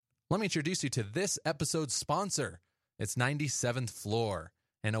Let me introduce you to this episode's sponsor. It's 97th Floor,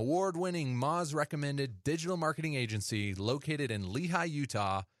 an award-winning Moz-recommended digital marketing agency located in Lehi,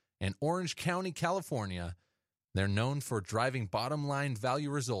 Utah, and Orange County, California. They're known for driving bottom-line value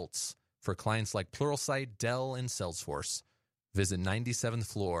results for clients like Pluralsight, Dell, and Salesforce. Visit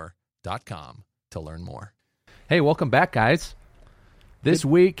 97thfloor.com to learn more. Hey, welcome back, guys. This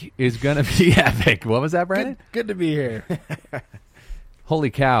week is going to be epic. What was that, Brandon? Good to be here.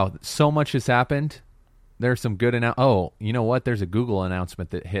 Holy cow, so much has happened. There's some good Oh, you know what? There's a Google announcement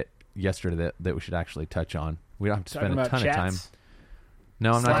that hit yesterday that we should actually touch on. We don't have to spend a ton of time.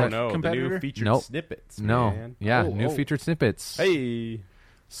 No, I'm not talking. No, the new featured snippets. Man. New featured snippets. Hey.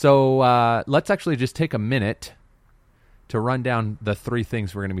 So let's actually just take a minute to run down the three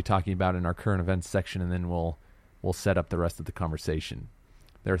things we're going to be talking about in our current events section, and then we'll set up the rest of the conversation.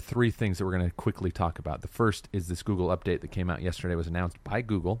 There are three things that we're going to quickly talk about. The first is this Google update that came out yesterday, was announced by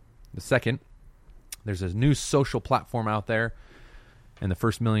Google. The second, there's a new social platform out there, and the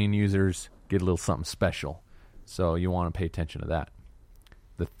first 1 million users get a little something special. So you want to pay attention to that.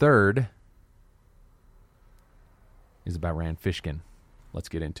 The third is about Rand Fishkin. Let's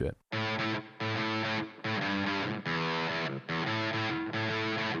get into it.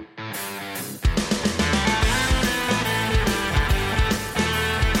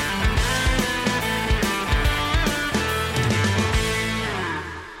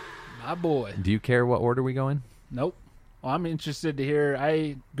 My boy. Do you care what order we go in? Nope. Well, I'm interested to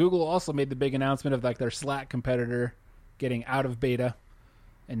hear. Google also made the big announcement of like their Slack competitor getting out of beta,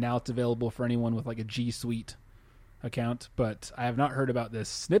 and now it's available for anyone with like a G Suite account. But I have not heard about this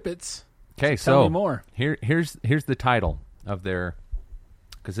snippets. Okay, so tell me more. Here's the title of their,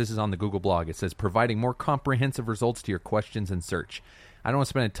 because this is on the Google blog. It says providing more comprehensive results to your questions in search. I don't want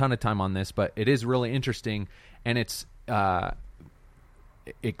to spend a ton of time on this, but it is really interesting, and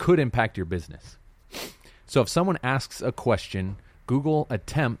it could impact your business. So if someone asks a question, Google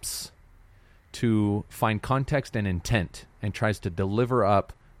attempts to find context and intent and tries to deliver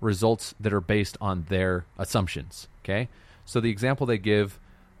up results that are based on their assumptions. Okay? So the example they give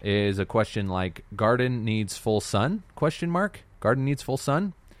is a question like, garden needs full sun? ? Garden needs full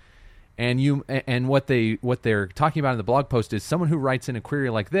sun? And what they're talking about in the blog post is someone who writes in a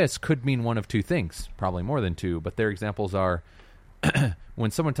query like this could mean one of two things, probably more than two, but their examples are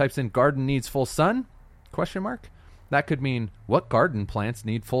when someone types in garden needs full sun? ? That could mean what garden plants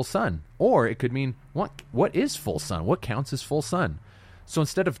need full sun? Or it could mean what is full sun? What counts as full sun? So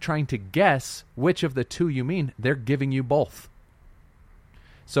instead of trying to guess which of the two you mean, they're giving you both.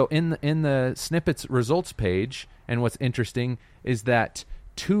 So in the snippets results page, and what's interesting is that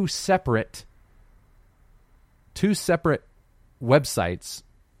two separate websites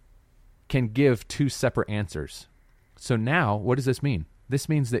can give two separate answers. So now, what does this mean? This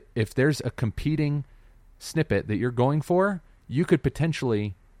means that if there's a competing snippet that you're going for, you could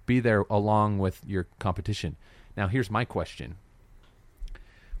potentially be there along with your competition. Now, here's my question.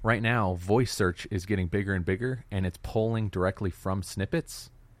 Right now, voice search is getting bigger and bigger, and it's polling directly from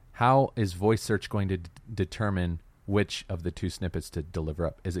snippets. How is voice search going to determine which of the two snippets to deliver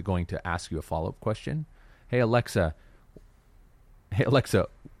up? Is it going to ask you a follow-up question? Hey, Alexa,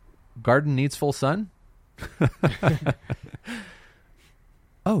 garden needs full sun?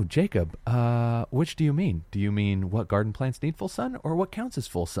 Oh, Jacob, which do you mean? Do you mean what garden plants need full sun, or what counts as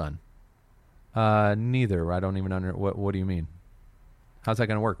full sun? Neither. I don't even what do you mean? How's that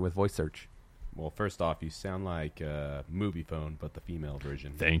going to work with voice search? Well, first off, you sound like Movie Phone, but the female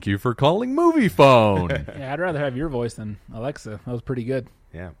version. Thank you for calling Movie Phone. Yeah, I'd rather have your voice than Alexa. That was pretty good.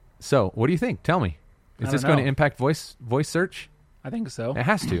 Yeah. So, what do you think? Tell me. Is this going to impact voice search? I think so. It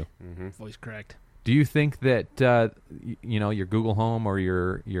has to. Mm-hmm. Voice cracked. Do you think that your Google Home or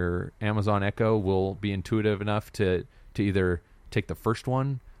your Amazon Echo will be intuitive enough to either take the first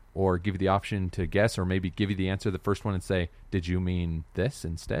one or give you the option to guess, or maybe give you the answer to the first one and say, "Did you mean this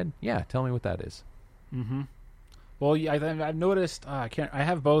instead?" Yeah, tell me what that is. Mm-hmm. Well, I've noticed. I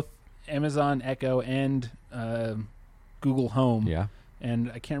have both Amazon Echo and Google Home. Yeah.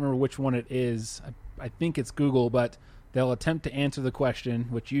 And I can't remember which one it is. I think it's Google, but they'll attempt to answer the question,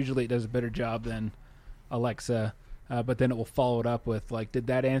 which usually it does a better job than Alexa. But then it will follow it up with like, "Did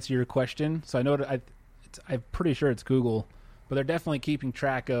that answer your question?" So I know I'm pretty sure it's Google, but they're definitely keeping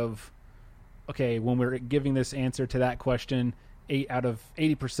track of. Okay, when we're giving this answer to that question, 8 out of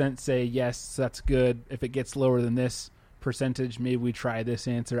 80% say yes, that's good. If it gets lower than this percentage, maybe we try this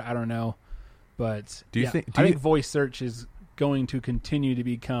answer. I don't know, but I think voice search is going to continue to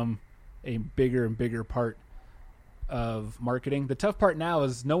become a bigger and bigger part of marketing. The tough part now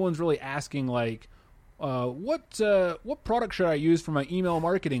is no one's really asking like, what product should I use for my email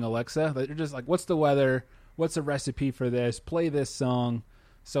marketing, Alexa? They're just like, what's the weather? What's the recipe for this? Play this song.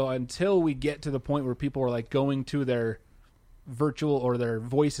 So until we get to the point where people are like going to their virtual or their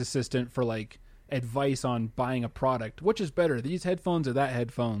voice assistant for like advice on buying a product, which is better, these headphones or that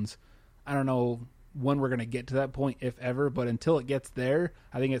headphones? I don't know when we're going to get to that point, if ever, but until it gets there,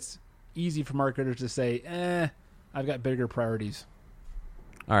 I think it's easy for marketers to say, I've got bigger priorities.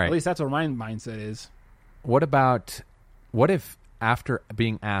 All right. At least that's what my mindset is. What if after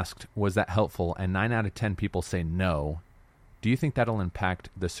being asked, was that helpful, and 9 out of 10 people say no, do you think that'll impact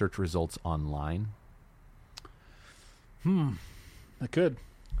the search results online? It could.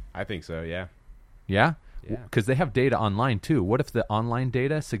 I think so, yeah. Yeah? Yeah. Because they have data online, too. What if the online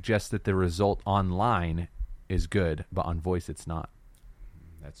data suggests that the result online is good, but on voice it's not?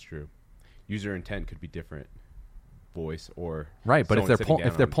 That's true. User intent could be different. Voice or right, but if they're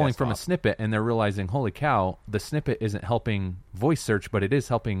pulling from a desktop. snippet and they're realizing, holy cow, the snippet isn't helping voice search, but it is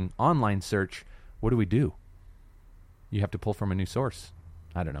helping online search, what do? You have to pull from a new source.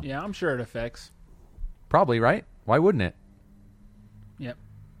 I don't know. Yeah, I'm sure it affects. Probably, right? Why wouldn't it? Yep.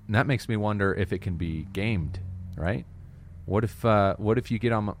 And that makes me wonder if it can be gamed, right? What if you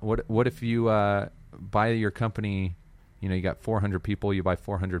get on? What if you buy your company? You know, you got 400 people. You buy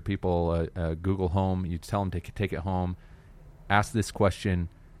 400 people a Google Home. You tell them to take it home, ask this question,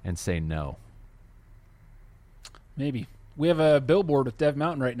 and say no. Maybe. We have a billboard with Dev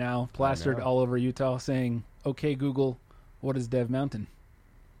Mountain right now, plastered all over Utah, saying, "Okay, Google, what is Dev Mountain?"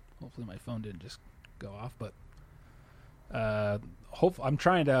 Hopefully my phone didn't just go off, but I'm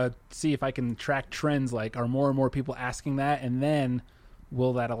trying to see if I can track trends, like are more and more people asking that, and then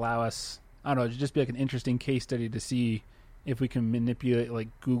will that allow us, I don't know, it'd just be like an interesting case study to see if we can manipulate like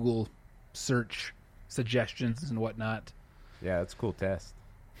Google search suggestions and whatnot. Yeah, that's a cool test.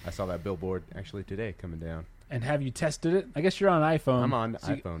 I saw that billboard actually today coming down. And have you tested it? I guess you're on iPhone. I'm on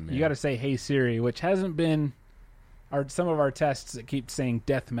iPhone, man. You got to say "Hey Siri," which hasn't been some of our tests that keep saying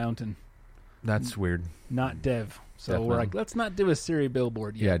Death Mountain, That's weird. not Dev. So Death we're Mountain. like, let's not do a Siri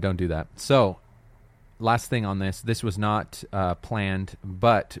billboard yet. Yeah, don't do that. So, last thing on this. This was not planned,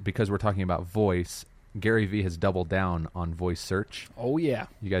 but because we're talking about voice, Gary Vee has doubled down on voice search. Oh yeah.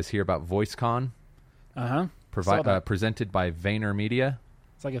 You guys hear about VoiceCon? Saw that. Presented by VaynerMedia.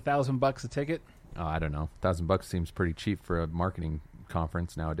 It's like $1,000 a ticket. Oh, I don't know. $1,000 seems pretty cheap for a marketing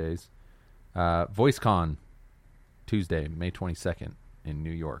conference nowadays. VoiceCon, Tuesday, May 22nd in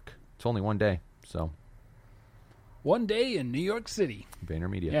New York. It's only one day, so One day in New York City.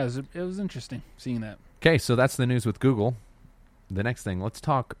 VaynerMedia. Yeah, it was interesting seeing that. Okay, so that's the news with Google. The next thing, let's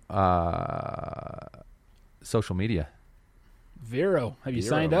talk social media. Vero, have you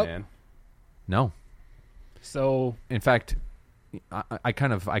Zero, signed up? man. No. So In fact, I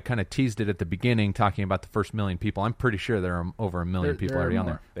kind of teased it at the beginning, talking about the first 1 million people. I'm pretty sure there are over 1 million people there are already on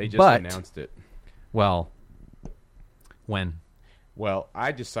more. there. They just But- announced it. Well, when? Well,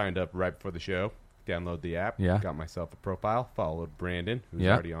 I just signed up right before the show. Download the app. Yeah. Got myself a profile. Followed Brandon, who's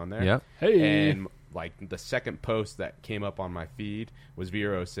Yeah. already on there. Yep. hey, And like the second post that came up on my feed was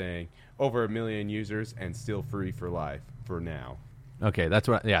Vero saying over 1 million users and still free for life for now. Okay, that's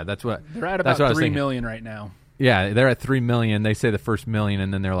what. Yeah, that's what. they're at that's about what I was 3 thinking. million right now. Yeah, they're at 3 million. They say the first 1 million,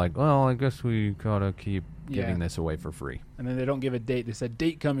 and then they're like, "Well, I guess we gotta keep giving Yeah. this away for free." And then they don't give a date. They said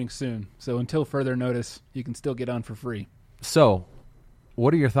date coming soon. So until further notice, you can still get on for free. So,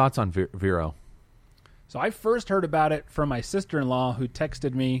 what are your thoughts on Vero? So I first heard about it from my sister-in-law who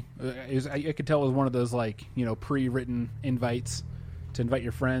texted me. I could tell it was one of those like, pre-written invites to invite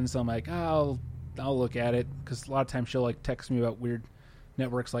your friends. So I'm like, I'll look at it, because a lot of times she'll like text me about weird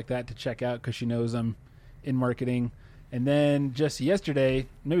networks like that to check out because she knows I'm in marketing. And then just yesterday,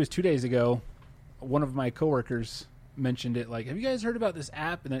 maybe it was 2 days ago, one of my coworkers mentioned it. Like, have you guys heard about this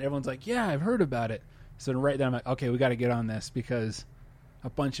app? And then everyone's like, yeah, I've heard about it. So right then I'm like, okay, we got to get on this, because a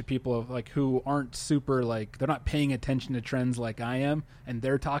bunch of people like who aren't super like, they're not paying attention to trends like I am, and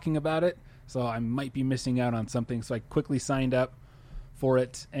they're talking about it. So I might be missing out on something. So I quickly signed up for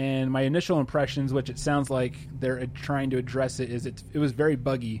it. And my initial impressions, which it sounds like they're trying to address it, is it was very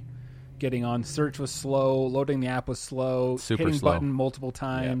buggy getting on. Search was slow. Loading the app was slow. Super hitting slow. button multiple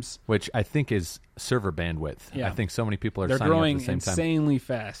times. Which I think is server bandwidth. Yeah. I think so many people are They're signing up growing at the same time. insanely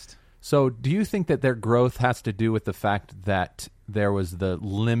fast. So, do you think that their growth has to do with the fact that there was the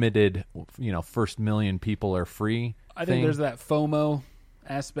limited, first 1 million people are free? I think there's that FOMO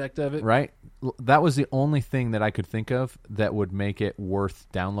aspect of it. Right? That was the only thing that I could think of that would make it worth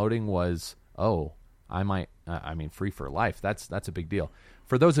downloading was, free for life. That's a big deal.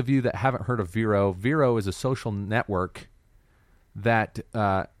 For those of you that haven't heard of Vero, Vero is a social network that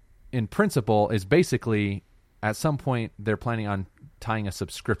in principle, is basically at some point they're planning on tying a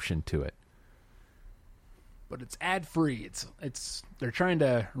subscription to it. But it's ad free. It's they're trying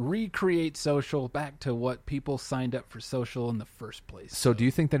to recreate social back to what people signed up for social in the first place. So do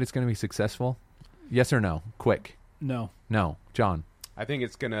you think that it's going to be successful? Yes or no? Quick. No. No. John. I think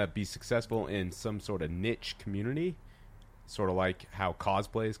it's going to be successful in some sort of niche community, sort of like how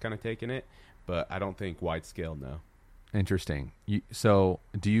cosplay is kind of taking it, but I don't think wide scale, no. Interesting. So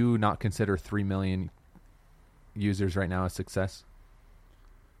do you not consider 3 million users right now a success?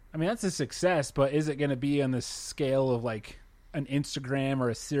 I mean, that's a success, but is it going to be on the scale of like an Instagram or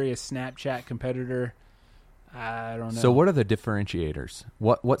a serious Snapchat competitor? I don't know. So what are the differentiators?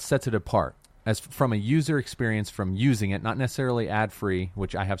 What sets it apart? As from a user experience from using it, not necessarily ad-free,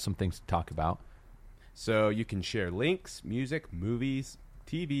 which I have some things to talk about. So you can share links, music, movies,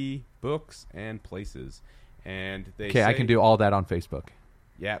 TV, books, and places. And they Okay, I can do all that on Facebook.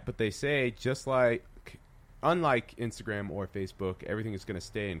 Yeah, but they say unlike Instagram or Facebook, everything is going to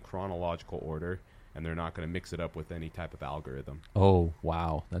stay in chronological order, and they're not going to mix it up with any type of algorithm. Oh,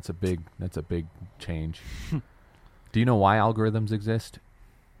 wow. That's a big change. Do you know why algorithms exist?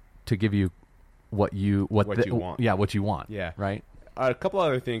 To give you what you want. Yeah, what you want. Yeah. Right? A couple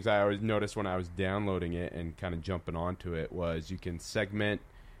other things I always noticed when I was downloading it and kind of jumping onto it was you can segment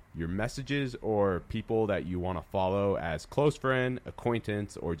your messages or people that you want to follow as close friend,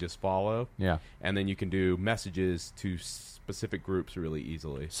 acquaintance, or just follow. Yeah. And then you can do messages to specific groups really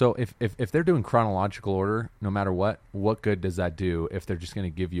easily. So if they're doing chronological order, no matter what good does that do if they're just going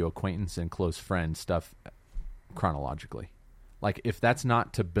to give you acquaintance and close friend stuff chronologically? Like, if that's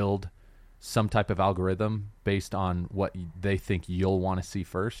not to build some type of algorithm based on what they think you'll want to see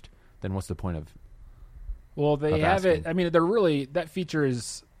first, then what's the point of? Well, they have it. I mean, that feature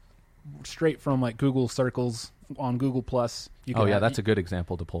is straight from like Google Circles on Google Plus. That's a good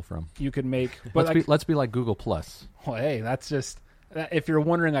example to pull from. You could make, but let's be like Google Plus. Well, hey, that's just if you're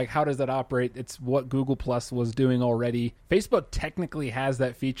wondering like how does that operate, it's what Google Plus was doing already. Facebook technically has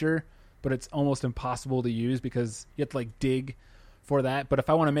that feature, but it's almost impossible to use because you have to like dig for that. But if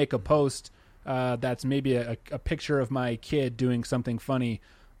I want to make a post that's maybe a picture of my kid doing something funny,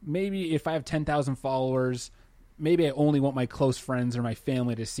 maybe if I have 10,000 followers, maybe I only want my close friends or my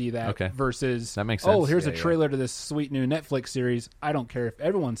family to see that. Okay. Versus, that makes sense. Oh, here's a trailer to this sweet new Netflix series. I don't care if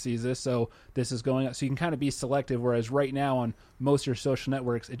everyone sees this, so this is going out. So you can kind of be selective, whereas right now on most of your social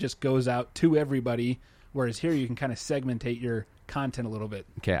networks, it just goes out to everybody, whereas here you can kind of segmentate your content a little bit.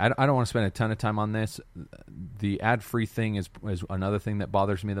 Okay, I don't want to spend a ton of time on this. The ad-free thing is another thing that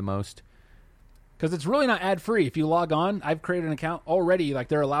bothers me the most. Because it's really not ad-free. If you log on, I've created an account already. Like,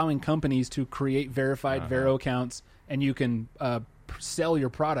 they're allowing companies to create verified Vero accounts, and you can sell your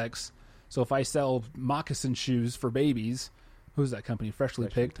products. So if I sell moccasin shoes for babies, who's that company? Freshly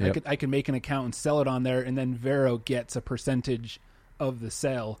Picked. Yep. I can make an account and sell it on there, and then Vero gets a percentage of the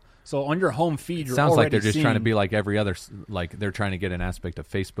sale. So on your home feed, you're sounds already like they're just seeing, trying to be like every other, like they're trying to get an aspect of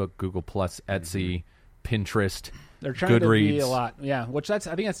Facebook, Google Plus, Etsy, Pinterest. They're trying to Goodreads. be a lot, yeah. I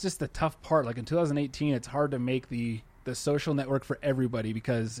think that's just the tough part. Like in 2018, it's hard to make the social network for everybody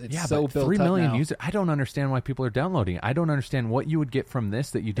because it's so but built 3 up million now. users. I don't understand why people are downloading it. I don't understand what you would get from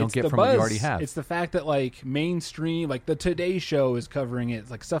this that you don't It's get the from buzz. what you already have. It's the fact that like mainstream, like the Today Show is covering it,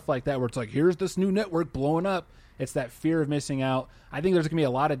 like stuff like that, where it's like, here's this new network blowing up. It's that fear of missing out. I think there's going to be a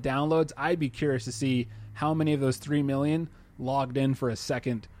lot of downloads. I'd be curious to see how many of those 3 million logged in for a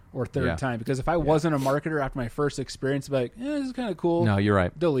second or third time. Because if I wasn't a marketer after my first experience, I'd be like, this is kind of cool. No, you're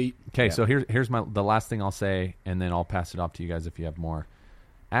right. Delete. Okay, so here's the last thing I'll say, and then I'll pass it off to you guys if you have more.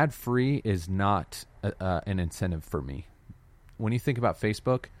 Ad-free is not an incentive for me. When you think about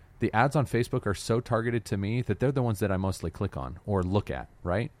Facebook, the ads on Facebook are so targeted to me that they're the ones that I mostly click on or look at,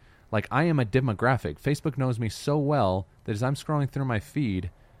 right? Like, I am a demographic. Facebook knows me so well that as I'm scrolling through my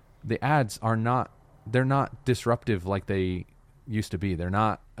feed, the ads they're not disruptive like they used to be. They're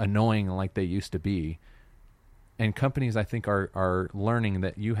not annoying like they used to be. And companies, I think, are learning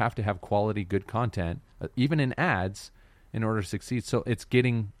that you have to have quality, good content, even in ads, in order to succeed. So it's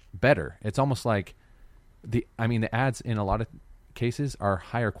getting better. It's almost like the ads in a lot of cases are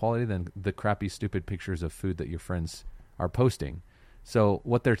higher quality than the crappy, stupid pictures of food that your friends are posting. So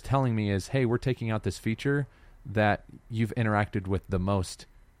what they're telling me is, hey, we're taking out this feature that you've interacted with the most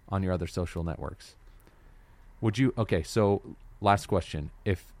on your other social networks. So last question.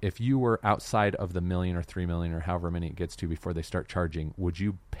 If you were outside of the million or 3 million or however many it gets to before they start charging, would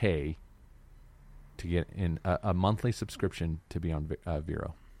you pay to get in a monthly subscription to be on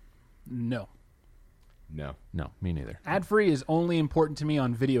Vero? No. No. No, me neither. Ad-free is only important to me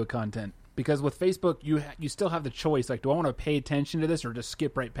on video content Because with Facebook, you still have the choice. Like, do I want to pay attention to this or just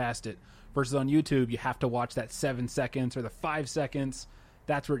skip right past it? Versus on YouTube, you have to watch that 7 seconds or the 5 seconds.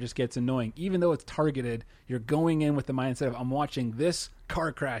 That's where it just gets annoying. Even though it's targeted, you're going in with the mindset of, I'm watching this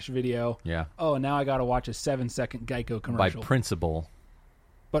car crash video. Yeah. Oh, now I got to watch a 7-second Geico commercial. By principle,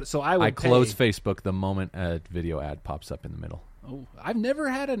 But so I would I close Facebook the moment a video ad pops up in the middle. Oh, I've never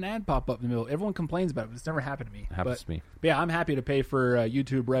had an ad pop up in the middle. Everyone complains about it, but it's never happened to me. It happens to me. But yeah, I'm happy to pay for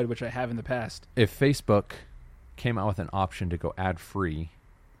YouTube Red, which I have in the past. If Facebook came out with an option to go ad-free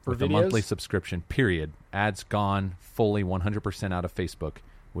For with a videos? monthly subscription, period, ads gone, fully 100% out of Facebook,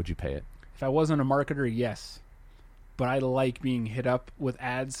 would you pay it? If I wasn't a marketer, yes. But I like being hit up with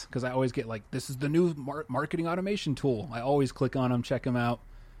ads because I always get like, this is the new marketing automation tool. I always click on them, check them out.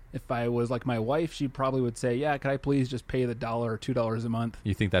 If I was like my wife, she probably would say, yeah, could I please just pay the $1 or $2 a month?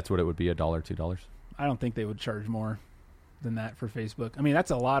 You think that's what it would be, $1, $2? I don't think they would charge more than that for Facebook. I mean,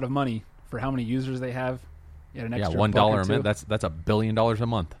 that's a lot of money for how many users they have. You had an Yeah, extra $1 buck or a two. month. That's $1 billion a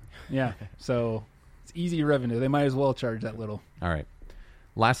month. Yeah, so it's easy revenue. They might as well charge that little. All right.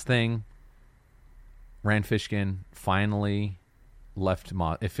 Last thing, Rand Fishkin finally left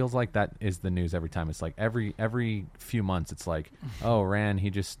Moz. It feels like that is the news every time. It's like every few months, it's like, oh, Rand, he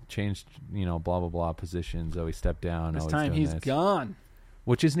just changed, blah, blah, blah positions. Oh, he stepped down. This oh, time doing he's this. gone.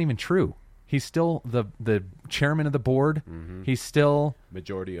 Which isn't even true. He's still the chairman of the board. Mm-hmm. He's still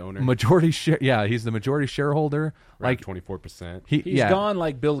Majority owner. majority share. Yeah, he's the majority shareholder. Around Like 24%. He's gone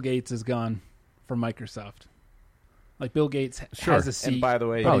like Bill Gates is gone from Microsoft. Like Bill Gates Sure. has a seat, And by the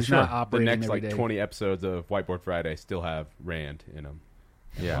way, but he's not the operating next every like day. 20 episodes of Whiteboard Friday still have Rand in them.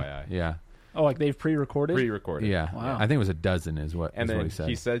 Yeah, FYI. yeah, Oh, like they've pre-recorded? Pre-recorded. yeah. Wow. I think it was a dozen is what And is what then he said.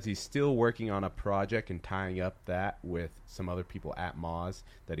 he says he's still working on a project and tying up that with some other people at Moz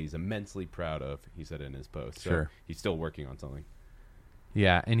that he's immensely proud of, he said in his post. So Sure. he's still working on something.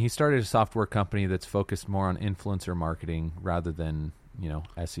 Yeah, and he started a software company that's focused more on influencer marketing rather than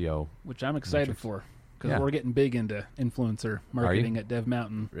SEO. Which I'm excited Metrics. for because Yeah. we're getting big into influencer marketing at Dev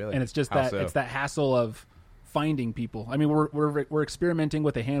Mountain. Really? And it's just How that so? it's that hassle of finding people. I mean, we're experimenting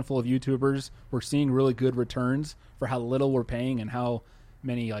with a handful of YouTubers. We're seeing really good returns for how little we're paying and how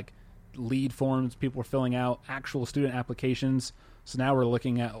many like lead forms people are filling out, actual student applications. So now we're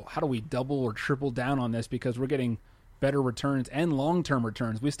looking at how do we double or triple down on this because we're getting better returns and long-term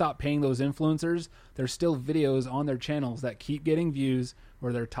returns. We stop paying those influencers. There's still videos on their channels that keep getting views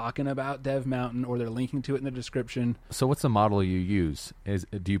where they're talking about Dev Mountain or they're linking to it in the description. So what's the model you use?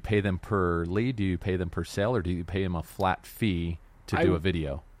 Do you pay them per lead? Do you pay them per sale? Or do you pay them a flat fee to do a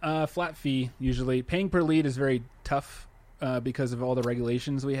video? Flat fee, usually. Paying per lead is very tough because of all the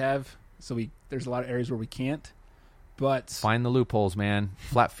regulations we have. So there's a lot of areas where we can't. But Find the loopholes, man.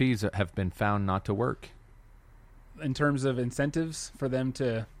 Flat fees have been found not to work. in terms of incentives for them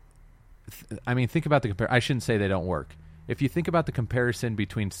to... I mean, think about the I shouldn't say they don't work. If you think about the comparison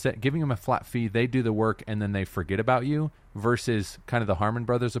between giving them a flat fee, they do the work and then they forget about you, versus kind of the Harmon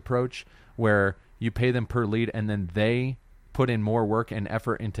Brothers approach where you pay them per lead and then they put in more work and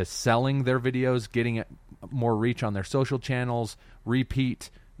effort into selling their videos, getting more reach on their social channels, repeat,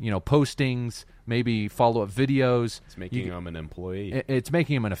 postings, maybe follow-up videos. It's making him an employee. It's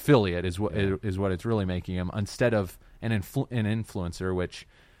making him an affiliate is what it's really making him, instead of an influencer, which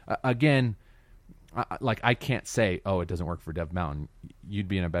again, I can't say, oh, it doesn't work for Dev Mountain. You'd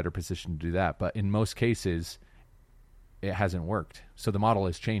be in a better position to do that, but in most cases it hasn't worked. So the model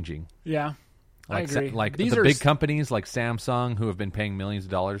is changing. Yeah, I agree. Like These the are big companies like Samsung, who have been paying millions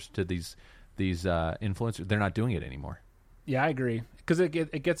of dollars to these influencers, they're not doing it anymore. Yeah, I agree. Because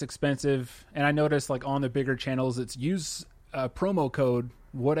it gets expensive. And I noticed like on the bigger channels, it's use promo code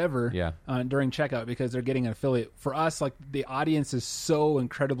whatever during checkout because they're getting an affiliate. For us, like the audience is so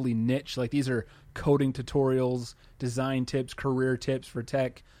incredibly niche. Like these are coding tutorials, design tips, career tips for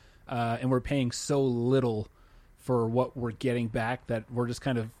tech. And we're paying so little for what we're getting back that we're just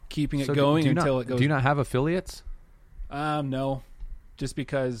kind of keeping it going until it goes. Do you not have affiliates? No. Just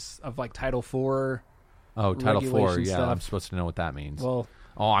because of like Title IV. Oh, Title IV. regulation Yeah, stuff. I'm supposed to know what that means. Well,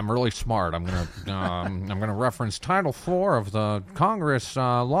 oh, I'm really smart. I'm gonna reference Title IV of the Congress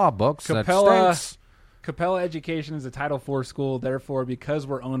law books that states. Capella Education is a Title IV school. Therefore, because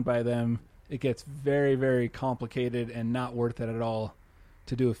we're owned by them, it gets very, very complicated and not worth it at all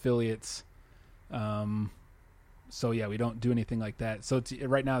to do affiliates. So yeah, we don't do anything like that. So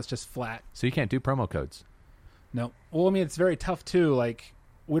right now it's just flat. So you can't do promo codes. No. Well, I mean, it's very tough too. Like,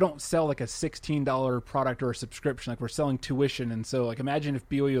 we don't sell like a $16 product or a subscription. Like, we're selling tuition. And so, like, imagine if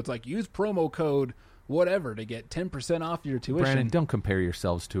BOE was like, use promo code whatever to get 10% off your tuition. Brandon, don't compare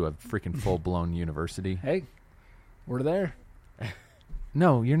yourselves to a freaking full-blown university. Hey, we're there.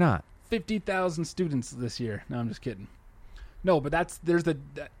 No, you're not. 50,000 students this year. No, I'm just kidding. No, but there's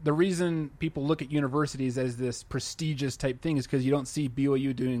the reason people look at universities as this prestigious type thing is because you don't see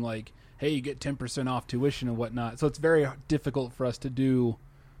BYU doing like, hey, you get 10% off tuition and whatnot. So it's very difficult for us to do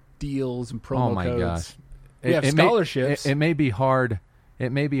deals and promo Oh my codes. gosh. We have scholarships. It may be hard.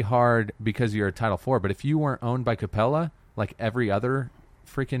 It may be hard because you're a Title IV, but if you weren't owned by Capella, like every other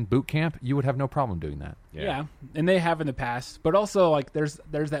freaking boot camp, you would have no problem doing that. Yeah, and they have in the past. But also, like, there's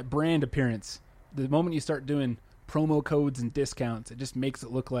that brand appearance. The moment you start doing promo codes and discounts, it just makes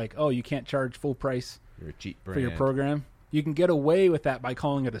it look like, oh, you can't charge full price You're a cheap brand. for your program. You can get away with that by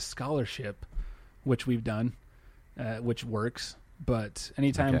calling it a scholarship, which we've done, which works. But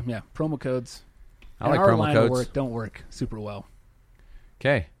anytime, Okay. promo codes. I and like our promo line codes. of work don't work super well.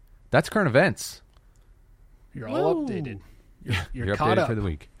 Okay, that's current events. You're all Woo. updated. You're You're caught updated up. for the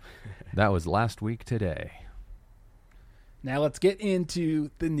week. That was last week today. Now let's get into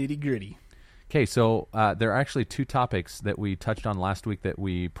the nitty gritty. Okay, so there are actually two topics that we touched on last week that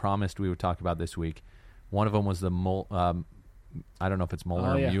we promised we would talk about this week. One of them was the I don't know if it's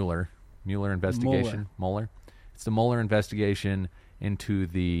Mueller or Mueller investigation. Mueller. It's the Mueller investigation into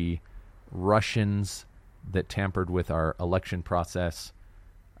the Russians that tampered with our election process.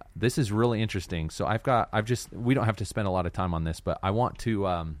 This is really interesting. So we don't have to spend a lot of time on this, but I want to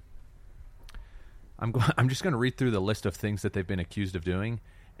I'm just going to read through the list of things that they've been accused of doing,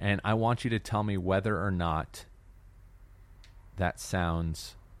 and I want you to tell me whether or not that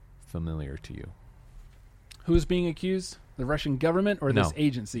sounds familiar to you. Who's being accused? The Russian government or this No,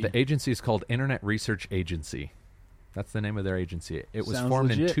 agency? The agency is called Internet Research Agency. That's the name of their agency. It was Sounds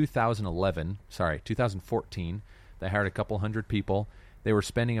formed legit. in 2014. They hired a couple hundred people. They were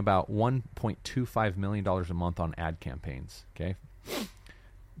spending about $1.25 million a month on ad campaigns. Okay.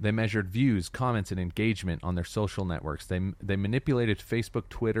 They measured views, comments, and engagement on their social networks. They manipulated Facebook,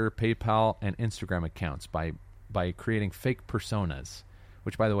 Twitter, PayPal, and Instagram accounts by creating fake personas.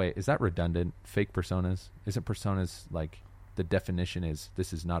 Which, by the way, is that redundant? Fake personas? Isn't personas like the definition is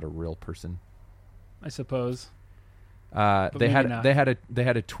this is not a real person? I suppose. They maybe had not. they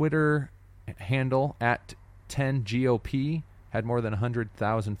had a Twitter handle at 10GOP, had more than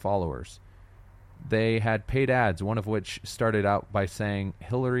 100,000 followers. They had paid ads, one of which started out by saying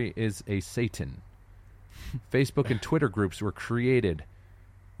Hillary is a Satan. Facebook and Twitter groups were created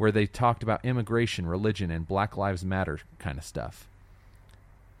where they talked about immigration, religion, and Black Lives Matter kind of stuff.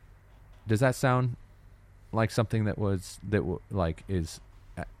 Does that sound like something that is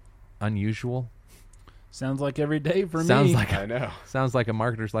unusual? Sounds like every day for Sounds me. like I know. Sounds like a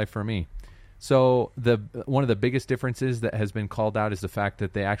marketer's life for me. So one of the biggest differences that has been called out is the fact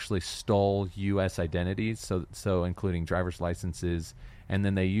that they actually stole U.S. identities, so including driver's licenses, and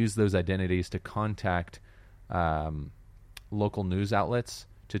then they use those identities to contact local news outlets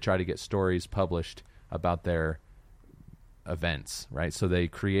to try to get stories published about their events. Right, so they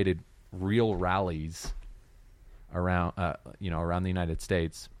created real rallies around around the United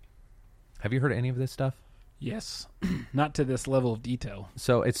States. Have you heard of any of this stuff? Yes. Not to this level of detail.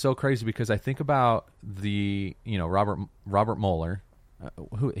 So it's so crazy because I think about the Robert Mueller,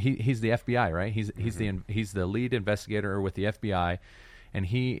 he's the FBI, right? He's the lead investigator with the FBI, and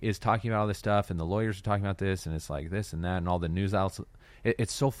he is talking about all this stuff, and the lawyers are talking about this, and it's like this and that, and all the news outlets.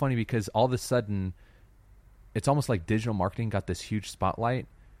 It's so funny because all of a sudden, it's almost like digital marketing got this huge spotlight,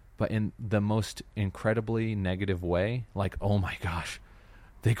 but in the most incredibly negative way. Like, oh my gosh,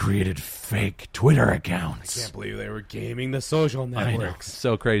 they created fake Twitter accounts. I can't believe they were gaming the social I know. networks.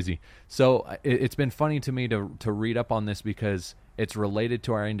 So crazy. So it's been funny to me to read up on this because it's related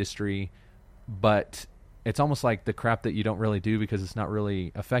to our industry, but it's almost like the crap that you don't really do because it's not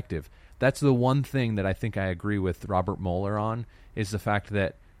really effective. That's the one thing that I think I agree with Robert Mueller on, is the fact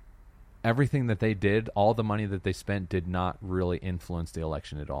that everything that they did, all the money that they spent, did not really influence the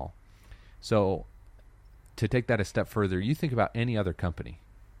election at all. So to take that a step further, you think about any other company.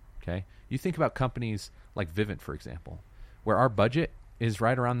 Okay, you think about companies like Vivint, for example, where our budget is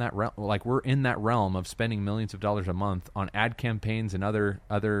right around that realm. Like, we're in that realm of spending millions of dollars a month on ad campaigns and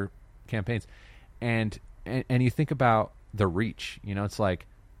other campaigns, and you think about the reach. It's like,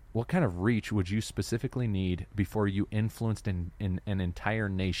 what kind of reach would you specifically need before you influenced in an entire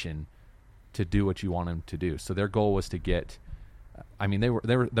nation to do what you want them to do? So their goal was to get. I mean,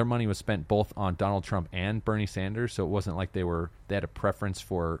 their money was spent both on Donald Trump and Bernie Sanders, so it wasn't like they had a preference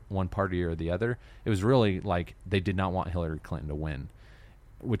for one party or the other. It was really like they did not want Hillary Clinton to win,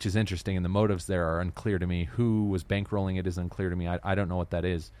 which is interesting, and the motives there are unclear to me. Who was bankrolling it is unclear to me. I don't know what that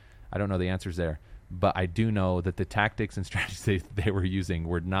is. I don't know the answers there, but I do know that the tactics and strategies they were using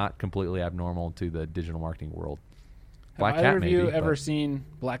were not completely abnormal to the digital marketing world. Black Have Cat, either of you maybe, ever but- seen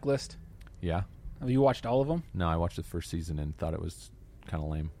Blacklist? Yeah. Have you watched all of them? No, I watched the first season and thought it was kind of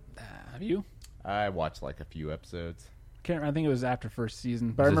lame. Have you? I watched like a few episodes. I think it was after first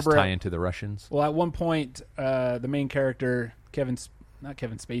season, but I Does this remember. tie into the Russians? Well, at one point, the main character, not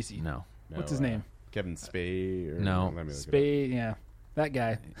Kevin Spacey. No. What's his name? Kevin Spade? Or, No. Let me look it Spade. Yeah, that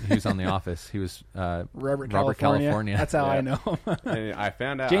guy. He was on The Office. He was Robert California. That's how I Yeah. know him. up. And I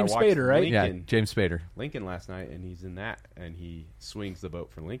found out James I watched Spader, right? yeah, Lincoln, James Spader. Lincoln last night, and he's in that, and he swings the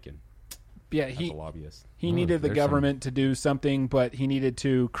vote for Lincoln Yeah, as a lobbyist. he needed the there's government to do something, but he needed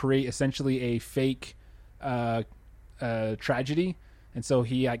to create essentially a fake tragedy. And so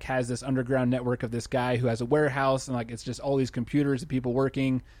he like has this underground network of this guy who has a warehouse, and like it's just all these computers and people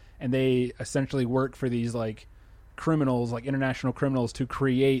working, and they essentially work for these like criminals, like international criminals, to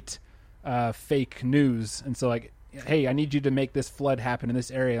create fake news. And so like, hey, I need you to make this flood happen in this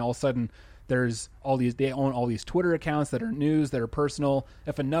area, and all of a sudden there's they own all these Twitter accounts that are news, that are personal.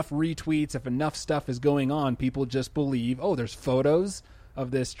 If enough retweets, if enough stuff is going on, people just believe, oh, there's photos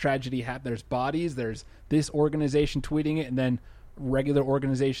of this tragedy happening, there's bodies, there's this organization tweeting it, and then regular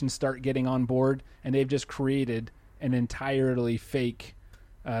organizations start getting on board, and they've just created an entirely fake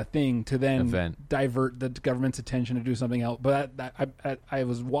thing to then Event. divert the government's attention to do something else. But I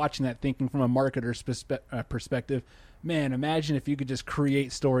was watching that thinking from a marketer's perspective. Man, imagine if you could just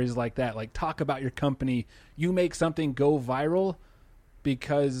create stories like that. Like, talk about your company. You make something go viral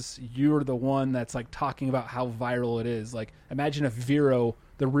because you're the one that's like talking about how viral it is. Like, imagine if Vero,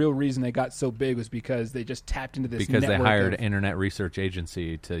 the real reason they got so big was because they just tapped into this Because they network hired of- an internet research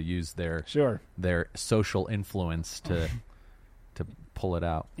agency to use their Sure. social influence to pull it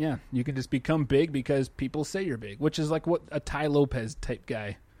out. Yeah, you can just become big because people say you're big, which is like what a Ty Lopez type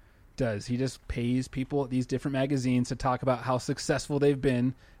guy does. He just pays people at these different magazines to talk about how successful they've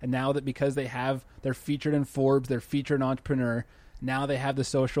been, and now that because they're featured in Forbes, they're featured in Entrepreneur, now they have the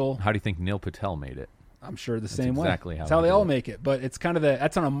social. How do you think Neil Patel made it? I'm sure the same exactly way. how That's how he they did all it. make it, but it's kind of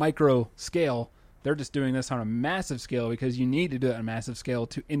that's on a micro scale. They're just doing this on a massive scale because you need to do it on a massive scale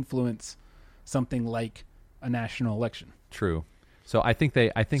to influence something like a national election. True. So I think So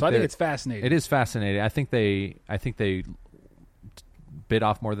I think they're- it's fascinating. It is fascinating. I think they bit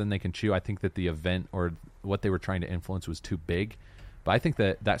off more than they can chew. I think that the event or what they were trying to influence was too big. But I think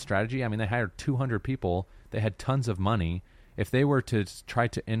that strategy, I mean, they hired 200 people. They had tons of money. If they were to try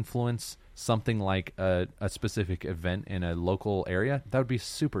to influence something like a specific event in a local area, that would be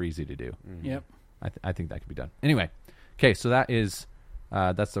super easy to do. Yep. I think that could be done. Anyway, okay, so that's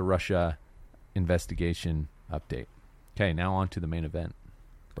the Russia investigation update. Okay, now on to the main event,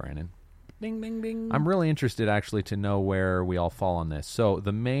 Brandon. Ding, ding, ding. I'm really interested actually to know where we all fall on this. So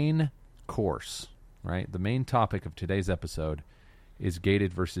the main course, right? The main topic of today's episode is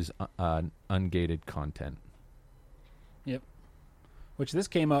gated versus ungated content. Yep. Which this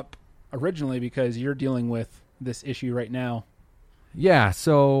came up originally because you're dealing with this issue right now. Yeah,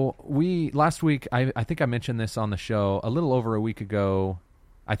 so last week, I think I mentioned this on the show a little over a week ago.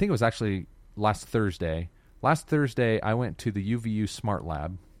 I think it was actually last Thursday. Last Thursday, I went to the UVU Smart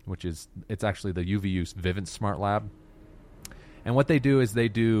Lab, it's actually the UVU Vivint Smart Lab. And what they do is they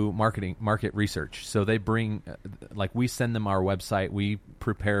do market research. So they bring, we send them our website. We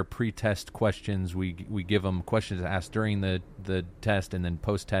prepare pre-test questions. We give them questions asked during the test and then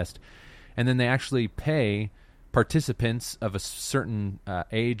post-test. And then they actually pay participants of a certain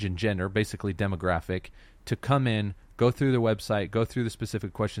age and gender, basically demographic, to come in, go through their website, go through the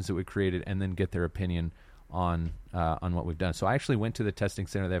specific questions that we created, and then get their opinion on what we've done. So I actually went to the testing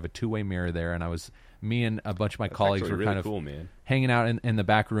center. They have a two-way mirror there, and me and a bunch of my colleagues were really kind of cool, man. hanging out in the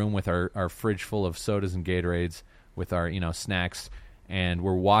back room with our fridge full of sodas and Gatorades with our snacks, and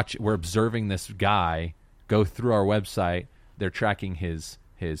we're observing this guy go through our website. They're tracking his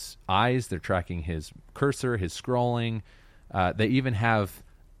eyes, they're tracking his cursor, his scrolling. They even have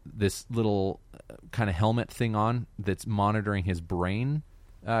this little kind of helmet thing on that's monitoring his brain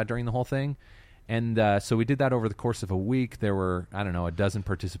during the whole thing. And so we did that over the course of a week. There were, I don't know, a dozen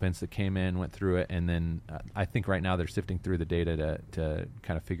participants that came in, went through it, and then I think right now they're sifting through the data to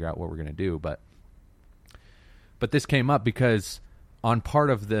kind of figure out what we're going to do. But this came up because on part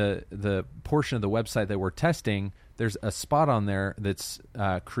of the portion of the website that we're testing, there's a spot on there that's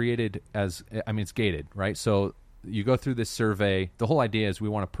created as, it's gated, right? So you go through this survey. The whole idea is we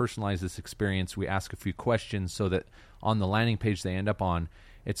want to personalize this experience. We ask a few questions so that on the landing page they end up on,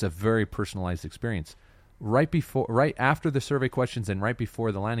 it's a very personalized experience. Right after the survey questions and right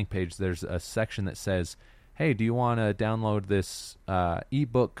before the landing page, there's a section that says, hey, do you want to download this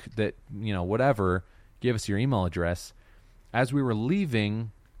ebook that, whatever, give us your email address. As we were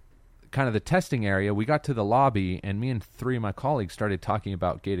leaving, kind of the testing area, we got to the lobby, and me and 3 of my colleagues started talking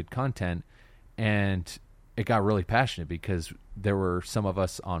about gated content, and it got really passionate because there were some of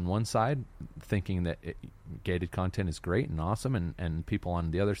us on one side thinking that gated content is great and awesome, and people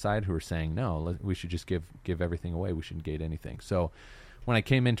on the other side who were saying, no, we should just give everything away. We shouldn't gate anything. So when I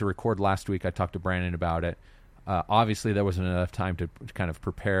came in to record last week, I talked to Brandon about it. Obviously, there wasn't enough time to kind of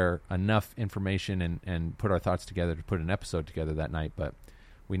prepare enough information and put our thoughts together to put an episode together that night, but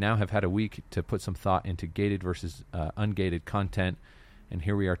we now have had a week to put some thought into gated versus ungated content, and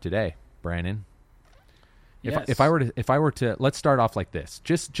here we are today. Brandon, Yes. if I were to let's start off like this,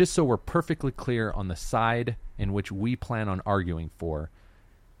 just so we're perfectly clear on the side in which we plan on arguing for,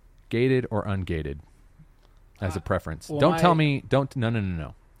 gated or ungated as a preference. well, Don't tell me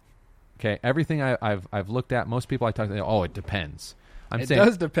no. Okay, everything I've looked at, most people I talk to, oh, it depends. It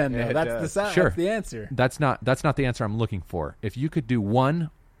does depend, though. Yeah, it That's does. Sure. that's the answer. That's not the answer I'm looking for. If you could do one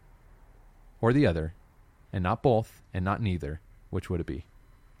or the other, and not both, and not neither, which would it be?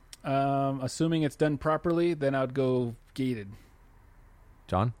 Assuming it's done properly, then I would go gated.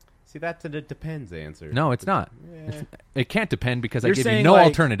 John? See, that's a it depends answer. No, it's not. Yeah. It can't depend because You're I give you saying, no like,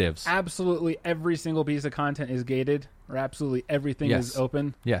 alternatives. Absolutely every single piece of content is gated, or absolutely everything Yes. is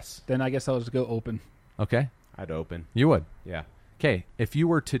open. Yes. Then I guess I'll just go open. Okay. I'd open. You would. Yeah. Okay. If you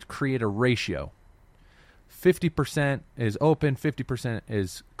were to create a ratio, 50% is open, 50%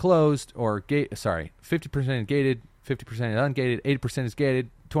 is closed, or 50% is gated, 50% is ungated, 80% is gated,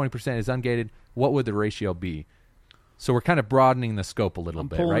 20% is ungated, what would the ratio be? So we're kind of broadening the scope a little I'm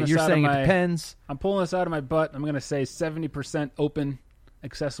bit, pulling right? this You're out of saying it my- depends. I'm pulling this out of my butt. I'm going to say 70% open,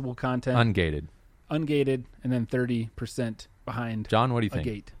 accessible content, Ungated. ungated, and then 30% behind John, what do you a think?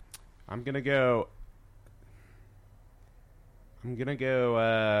 gate. I'm gonna go.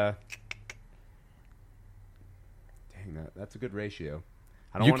 Dang, that's a good ratio.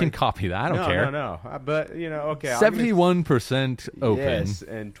 I don't You wanna, can copy that. I don't no, care. No, but okay. 71% open. Yes,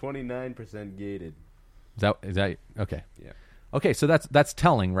 and 29% gated. Is that okay? Yeah. Okay, so that's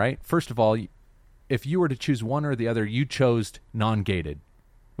telling, right? First of all, if you were to choose one or the other, you chose non-gated,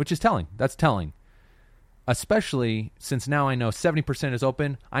 which is telling. That's telling. Especially since now I know 70% is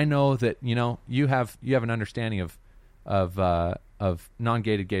open. I know that you have an understanding of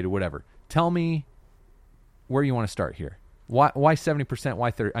non-gated, gated, whatever. Tell me where you want to start here. Why 70%?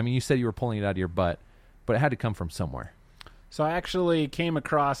 Why 30? I mean, you said you were pulling it out of your butt, but it had to come from somewhere. So I actually came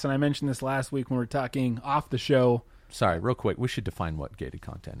across, and I mentioned this last week when we were talking off the show. Sorry, real quick. We should define what gated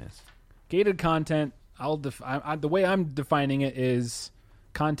content is. Gated content, the way I'm defining it is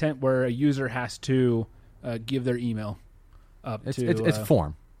content where a user has to give their email up It's to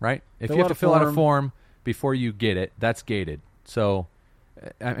form, right? If fill you have out to a fill out a form. form before you get it, that's gated. So,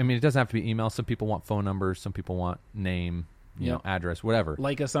 I mean, it doesn't have to be email. Some people want phone numbers. Some people want name, Yep. address, whatever.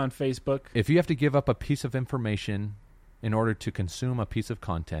 like us on Facebook. If you have to give up a piece of information in order to consume a piece of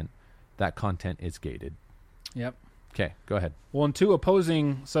content, that content is gated. Yep. Okay, go ahead. Well, and two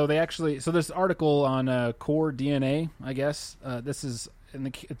opposing. So this article on Core DNA, I guess. It's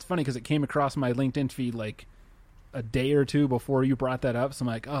funny because it came across my LinkedIn feed like a day or two before you brought that up. So I'm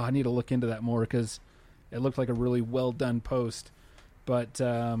like, oh, I need to look into that more because it looked like a really well done post. But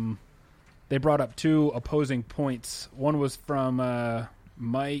they brought up two opposing points. One was from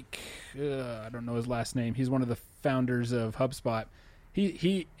Mike. I don't know his last name. He's one of the founders of HubSpot.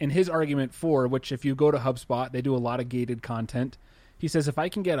 He in his argument for, which if you go to HubSpot, they do a lot of gated content. He says, if I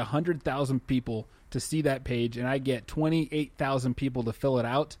can get 100,000 people to see that page and I get 28,000 people to fill it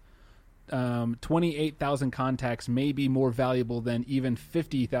out, 28,000 contacts may be more valuable than even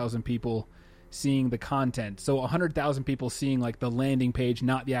 50,000 people seeing the content. So 100,000 people seeing like the landing page,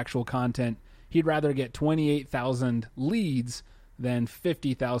 not the actual content. He'd rather get 28,000 leads than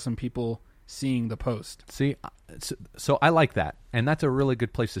 50,000 people seeing the post. See, so I like that, and that's a really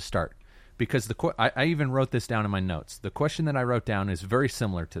good place to start because I even wrote this down in my notes. The question that I wrote down is very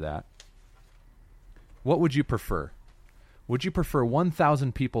similar to that. What would you prefer? Would you prefer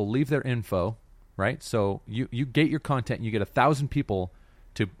 1,000 people leave their info, right? So you gate your content, and you get 1,000 people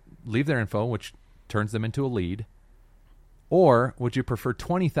to leave their info, which turns them into a lead, or would you prefer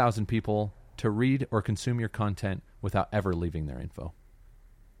 20,000 people to read or consume your content without ever leaving their info?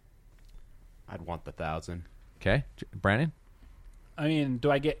 I'd want the 1,000. Okay, Brandon? I mean,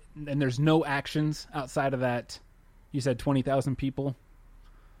 do I get, and there's no actions outside of that? You said 20,000 people?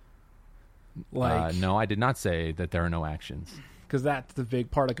 Like, No, I did not say that there are no actions. because that's the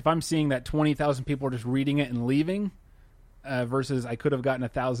big part. Like, if I'm seeing that 20,000 people are just reading it and leaving, versus I could have gotten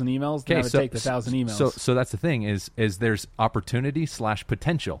 1,000 emails, then I would take the 1,000 emails. So that's the thing is there's opportunity /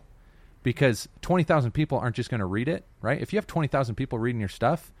 potential, because 20,000 people aren't just going to read it, right? If you have 20,000 people reading your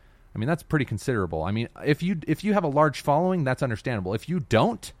stuff, I mean, that's pretty considerable. I mean, if you have a large following, that's understandable. If you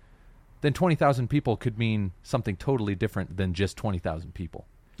don't, then 20,000 people could mean something totally different than just 20,000 people.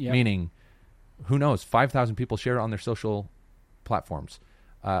 Yep. Meaning, who knows, 5,000 people shared it on their social platforms.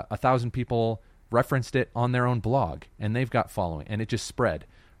 1,000 people referenced it on their own blog, and they've got following, and it just spread,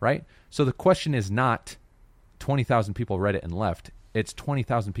 right? So the question is not 20,000 people read it and left. It's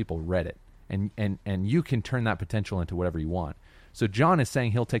 20,000 people read it, and you can turn that potential into whatever you want. So John is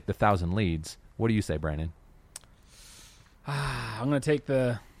saying he'll take the 1,000 leads. What do you say, Brandon? I'm going to take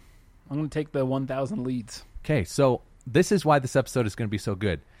the 1,000 leads. Okay, so this is why this episode is going to be so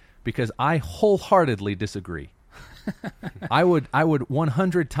good, because I wholeheartedly disagree. I would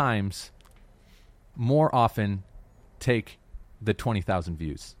 100 times more often take the 20,000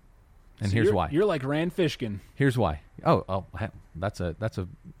 views. And So here's why. You're like Rand Fishkin. Here's why. Oh, that's a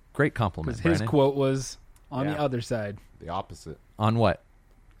great compliment, Because his Brandon. quote was on Yeah. the other side. The opposite. On what?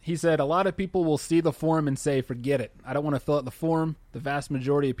 He said, a lot of people will see the form and say, forget it. I don't want to fill out the form. The vast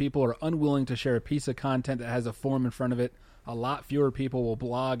majority of people are unwilling to share a piece of content that has a form in front of it. A lot fewer people will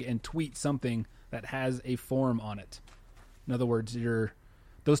blog and tweet something that has a form on it. In other words,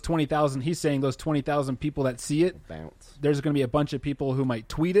 those 20,000, he's saying those 20,000 people that see it, Bounce. there's going to be a bunch of people who might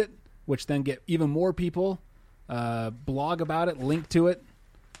tweet it, which then get even more people, blog about it, link to it.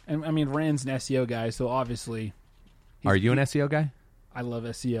 And I mean, Rand's an SEO guy, so obviously... Are you an SEO guy? I love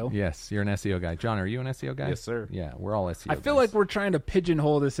SEO. Yes, you're an SEO guy. John, are you an SEO guy? Yes, sir. Yeah, we're all SEO I feel guys. like we're trying to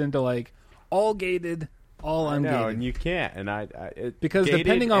pigeonhole this into like all gated, all I ungated. know, and you can't. And Because gated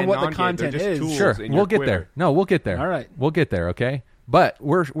depending on and what the non-gated, they're content just is- tools Sure, in we'll your get quiver. there. No, we'll get there. All right. We'll get there, okay? But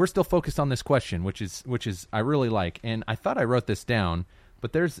we're still focused on this question, which is I really like. And I thought I wrote this down,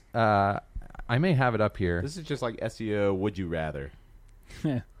 but there's I may have it up here. This is just like SEO. Would you rather?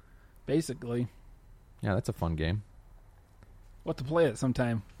 Basically, Yeah, that's a fun game. we'll have to play it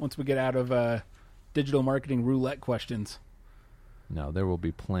sometime once we get out of digital marketing roulette questions. No, there will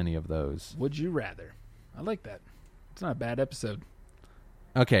be plenty of those. Would you rather? I like that. It's not a bad episode.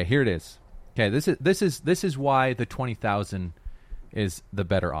 Okay, here it is. Okay, this is why the 20,000 is the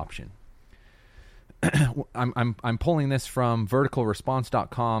better option. I'm pulling this from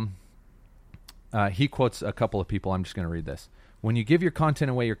verticalresponse.com. He quotes a couple of people. I'm just going to read this. When you give your content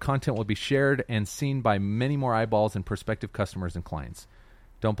away, your content will be shared and seen by many more eyeballs and prospective customers and clients.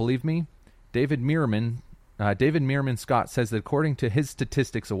 Don't believe me? David Meerman Scott says that according to his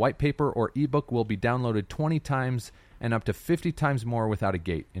statistics, a white paper or ebook will be downloaded 20 times and up to 50 times more without a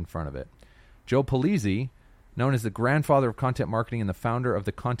gate in front of it. Joe Polizzi, known as the grandfather of content marketing and the founder of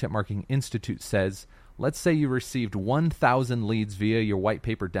the Content Marketing Institute, says, let's say you received 1,000 leads via your white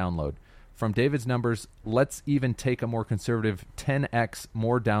paper download. From David's numbers, let's even take a more conservative 10x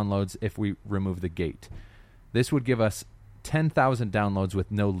more downloads if we remove the gate. This would give us 10,000 downloads with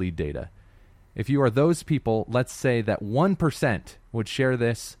no lead data. If you are those people, let's say that 1% would share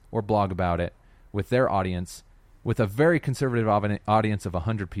this or blog about it with their audience, with a very conservative audience of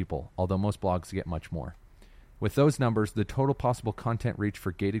 100 people, although most blogs get much more. With those numbers, the total possible content reach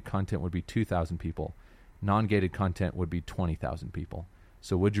for gated content would be 2,000 people. Non-gated content would be 20,000 people.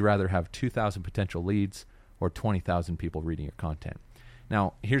 So would you rather have 2,000 potential leads or 20,000 people reading your content?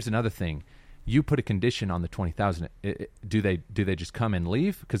 Now, here's another thing. You put a condition on the 20,000. Do they just come and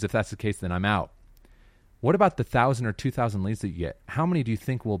leave? Because if that's the case, then I'm out. What about the 1,000 or 2,000 leads that you get? How many do you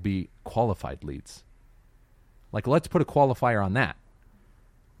think will be qualified leads? Like, let's put a qualifier on that.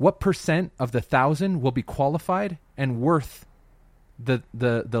 What percent of the 1,000 will be qualified and worth the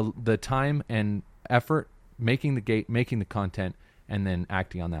time and effort making the gate, making the content, and then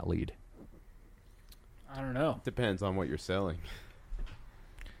acting on that lead? I don't know. Depends on what you're selling.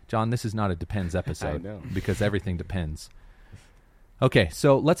 John, this is not a depends episode. I know. Because everything depends. Okay,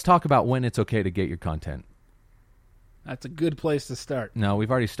 so let's talk about when it's okay to gate your content. That's a good place to start. No,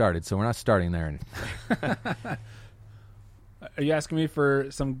 we've already started, so we're not starting there. Are you asking me for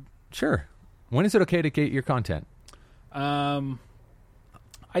some? Sure. When is it okay to gate your content?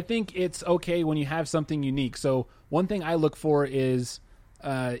 I think it's okay when you have something unique. So one thing I look for is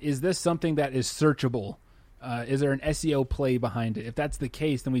this something that is searchable? Is there an SEO play behind it? If that's the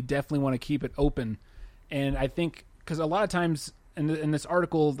case, then we definitely want to keep it open. And I think because a lot of times in this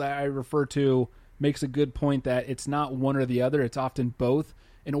article that I refer to makes a good point that it's not one or the other. It's often both.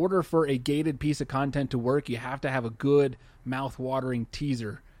 In order for a gated piece of content to work, you have to have a good mouth-watering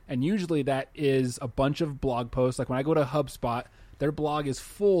teaser. And usually that is a bunch of blog posts. Like when I go to HubSpot, their blog is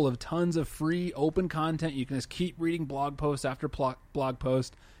full of tons of free open content. You can just keep reading blog post after blog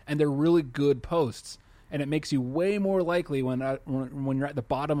post, and they're really good posts. And it makes you way more likely when you're at the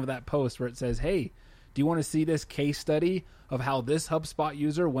bottom of that post where it says, hey, Do you want to see this case study of how this HubSpot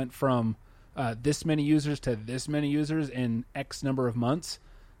user went from this many users to this many users in X number of months?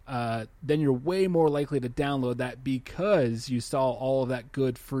 Then you're way more likely to download that because you saw all of that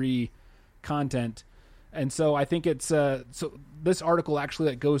good free content. And so I think it's so this article actually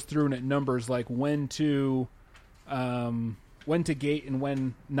that goes through and it numbers like when to gate and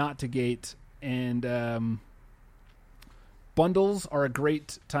when not to gate, and bundles are a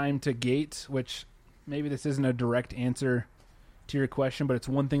great time to gate, which maybe this isn't a direct answer to your question, but it's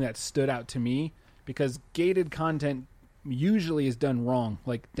one thing that stood out to me because gated content usually is done wrong.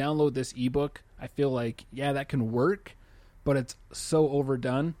 Like download this ebook, I feel like, yeah, that can work, but it's so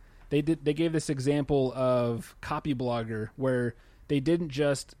overdone. They gave this example of Copyblogger where they didn't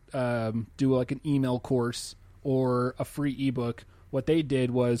just do like an email course or a free ebook. What they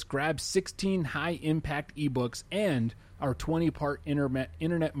did was grab 16 high impact ebooks and our 20-part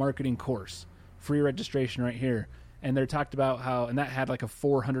internet marketing course, free registration right here. And they talked about how, and that had like a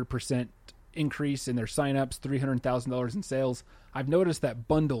 400% increase in their signups, $300,000 in sales. I've noticed that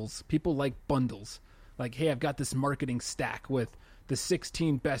bundles, people like bundles. Like, hey, I've got this marketing stack with the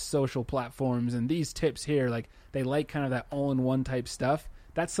 16 best social platforms and these tips here. Like, they like kind of that all-in-one type stuff.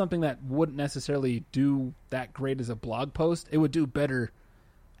 That's something that wouldn't necessarily do that great as a blog post. It would do better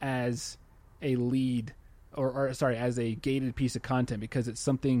as a lead or as a gated piece of content because it's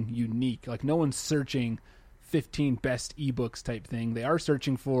something unique. Like, no one's searching 15 best ebooks type thing. They are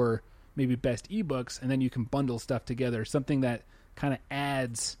searching for maybe best ebooks, and then you can bundle stuff together, something that kind of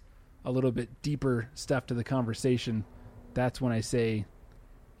adds a little bit deeper stuff to the conversation. That's when I say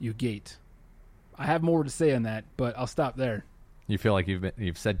you gate. I have more to say on that, but I'll stop there. You feel like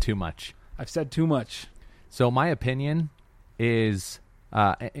you've said too much. I've said too much. So my opinion is,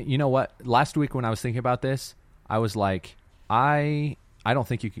 you know what? Last week when I was thinking about this, I was like, I don't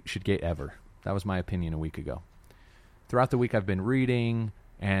think you should gate ever. That was my opinion a week ago. Throughout the week, I've been reading,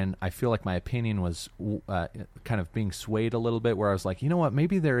 and I feel like my opinion was kind of being swayed a little bit, where I was like, you know what?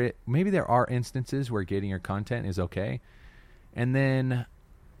 Maybe there are instances where gating your content is okay. And then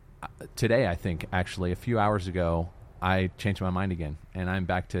today, I think, actually, a few hours ago, I changed my mind again, and I'm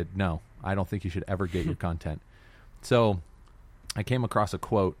back to, no, I don't think you should ever gate your content. So I came across a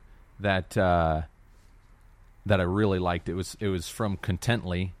quote that I really liked. It was from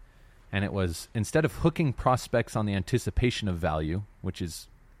Contently, and it was, instead of hooking prospects on the anticipation of value, which is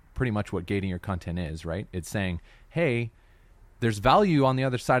pretty much what gating your content is, right? It's saying, hey, there's value on the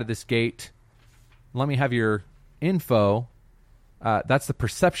other side of this gate. Let me have your info. That's the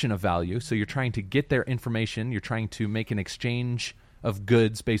perception of value. So you're trying to get their information. You're trying to make an exchange of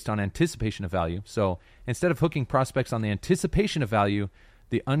goods based on anticipation of value. So instead of hooking prospects on the anticipation of value,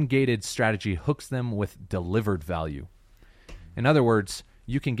 the ungated strategy hooks them with delivered value. In other words,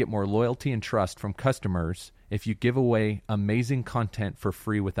 you can get more loyalty and trust from customers if you give away amazing content for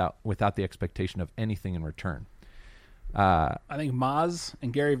free without the expectation of anything in return. I think Moz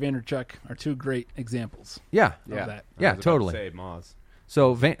and Gary Vaynerchuk are two great examples. Yeah, of that. Yeah, totally. Say Moz.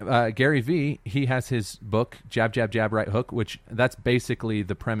 So Gary V, he has his book, Jab, Jab, Jab, Right Hook, which that's basically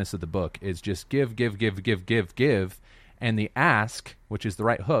the premise of the book, is just give, give, give, give, give, give. And the ask, which is the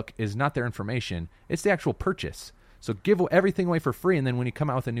right hook, is not their information. It's the actual purchase. So give everything away for free, and then when you come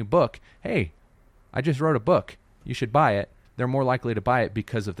out with a new book, hey, I just wrote a book. You should buy it. They're more likely to buy it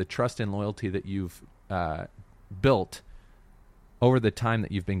because of the trust and loyalty that you've built over the time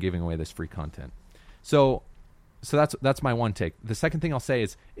that you've been giving away this free content. So that's my one take. The second thing I'll say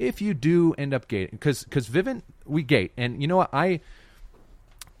is, if you do end up gating, because Vivint, we gate, and you know what,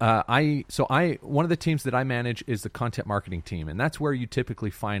 one of the teams that I manage is the content marketing team, and that's where you typically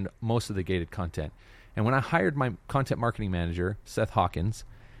find most of the gated content. And when I hired my content marketing manager, Seth Hawkins,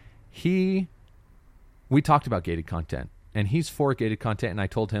 we talked about gated content, and he's for gated content. And I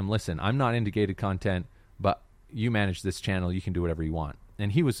told him, listen, I'm not into gated content, but you manage this channel. You can do whatever you want.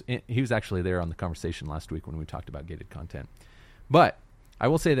 And he was actually there on the conversation last week when we talked about gated content. But I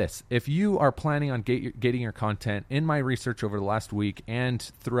will say this. If you are planning on gating your content, in my research over the last week and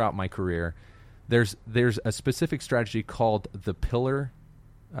throughout my career, there's a specific strategy called the pillar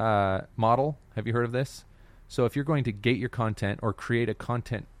model. Have you heard of this? So if you're going to gate your content or create a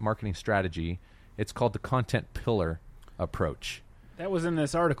content marketing strategy, it's called the content pillar approach. That was in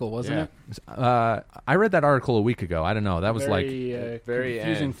this article, wasn't it? I read that article a week ago. I don't know. That was very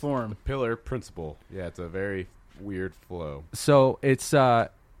confusing end, form. Pillar principle. Yeah, it's a very weird flow. So it's the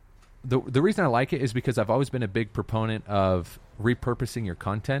reason I like it is because I've always been a big proponent of repurposing your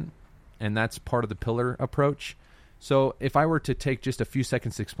content, and that's part of the pillar approach. So if I were to take just a few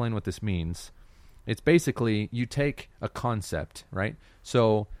seconds to explain what this means, it's basically you take a concept, right?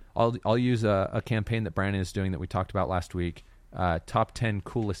 So I'll use a campaign that Brandon is doing that we talked about last week. Top 10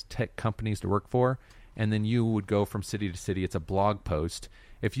 coolest tech companies to work for, and then you would go from city to city. It's a blog post.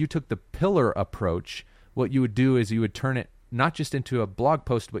 If you took the pillar approach, what you would do is you would turn it not just into a blog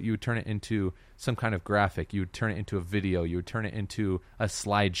post, but you would turn it into some kind of graphic. You would turn it into a video. You would turn it into a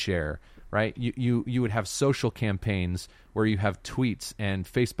slide share, right? You would have social campaigns where you have tweets and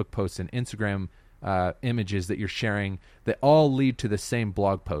Facebook posts and Instagram images that you're sharing that all lead to the same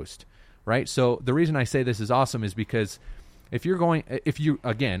blog post, right? So the reason I say this is awesome is because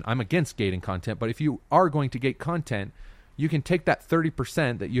again, I'm against gating content, but if you are going to gate content, you can take that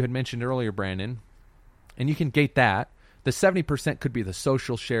 30% that you had mentioned earlier, Brandon, and you can gate that. The 70% could be the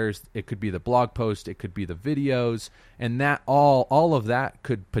social shares, it could be the blog post, it could be the videos, and that all of that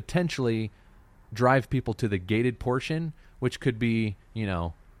could potentially drive people to the gated portion, which could be,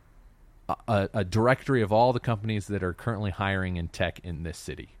 a directory of all the companies that are currently hiring in tech in this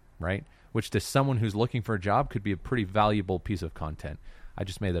city, right? Which to someone who's looking for a job could be a pretty valuable piece of content. I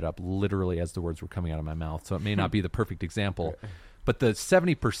just made that up literally as the words were coming out of my mouth, so it may not be the perfect example. But the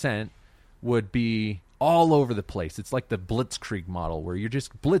 70% would be all over the place. It's like the Blitzkrieg model, where you're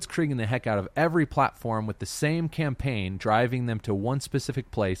just blitzkrieging the heck out of every platform with the same campaign, driving them to one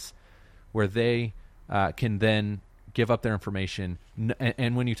specific place where they can then give up their information.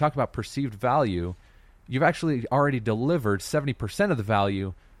 And when you talk about perceived value, you've actually already delivered 70% of the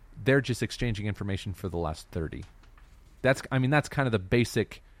value. They're just exchanging information for the last 30. That's kind of the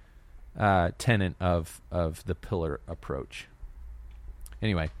basic tenet of the pillar approach.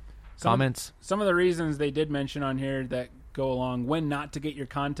 Anyway, comments? Some of the reasons they did mention on here that go along when not to get your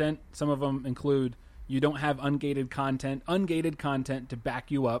content, some of them include you don't have ungated content to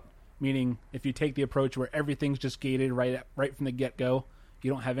back you up, meaning if you take the approach where everything's just gated right from the get-go,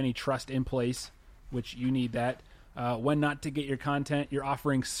 you don't have any trust in place, which you need that. When not to get your content, you're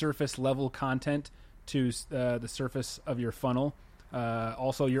offering surface-level content to the surface of your funnel.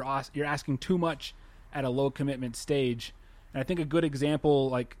 Also, you're asking too much at a low-commitment stage. And I think a good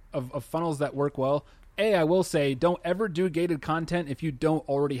example of funnels that work well, I will say, don't ever do gated content if you don't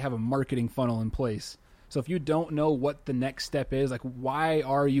already have a marketing funnel in place. So if you don't know what the next step is, why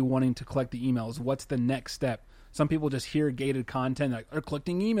are you wanting to collect the emails? What's the next step? Some people just hear gated content, they're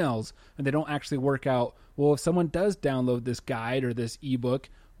collecting emails, and they don't actually work out, well, if someone does download this guide or this ebook,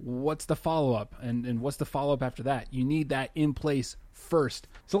 what's the follow-up? And what's the follow-up after that? You need that in place first.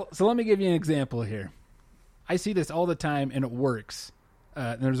 So let me give you an example here. I see this all the time, and it works.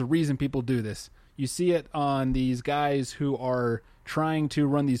 And there's a reason people do this. You see it on these guys who are trying to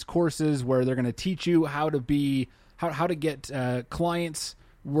run these courses where they're going to teach you how to get clients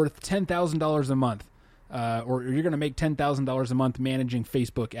worth $10,000 a month. Or you're going to make $10,000 a month managing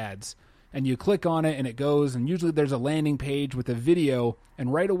Facebook ads. And you click on it and it goes, and usually there's a landing page with a video,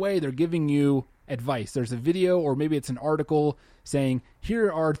 and right away they're giving you advice. There's a video, or maybe it's an article saying, here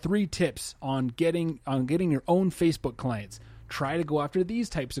are 3 tips on getting your own Facebook clients. Try to go after these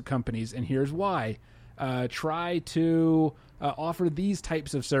types of companies, and here's why. Try to offer these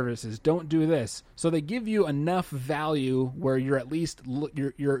types of services. Don't do this. So they give you enough value where you're at least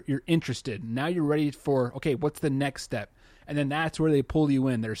you're interested. Now you're ready for, okay, what's the next step? And then that's where they pull you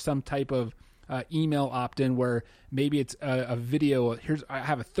in. There's some type of email opt-in where maybe it's a video. I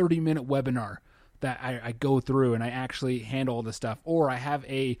have a 30-minute webinar that I go through and I actually handle all this stuff. Or I have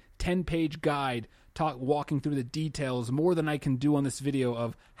a 10-page guide walking through the details more than I can do on this video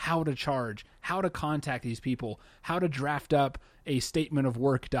of how to charge, how to contact these people, how to draft up a statement of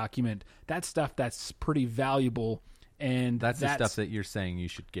work document. That's stuff that's pretty valuable. And that's the stuff that you're saying you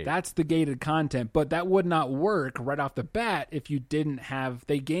should gate. That's the gated content, but that would not work right off the bat if you didn't have,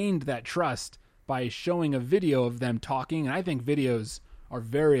 they gained that trust by showing a video of them talking. And I think videos are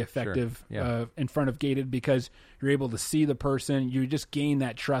very effective in front of gated because you're able to see the person. You just gain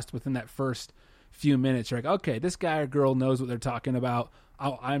that trust within that first few minutes. You're like, okay, this guy or girl knows what they're talking about.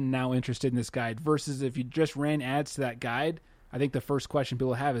 I'm now interested in this guide. Versus if you just ran ads to that guide, I think the first question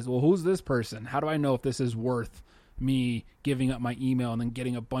people have is, well, who's this person? How do I know if this is worth me giving up my email and then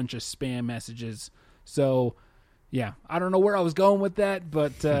getting a bunch of spam messages? So, yeah, I don't know where I was going with that,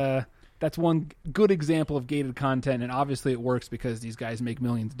 but that's one good example of gated content, and obviously it works because these guys make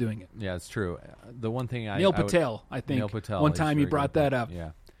millions doing it. Yeah, it's true. The one thing Neil Patel, I think, Neil Patel, one time you brought that up.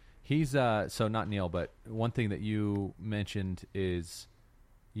 Yeah. He's so not Neil, but one thing that you mentioned is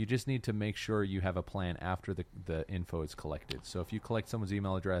you just need to make sure you have a plan after the info is collected. So if you collect someone's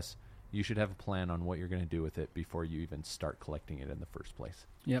email address, you should have a plan on what you're going to do with it before you even start collecting it in the first place.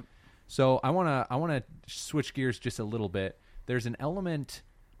 Yep. So I want to switch gears just a little bit. There's an element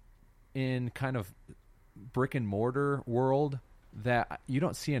in kind of brick and mortar world that you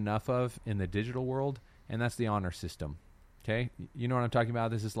don't see enough of in the digital world, and that's the honor system. Okay, you know what I'm talking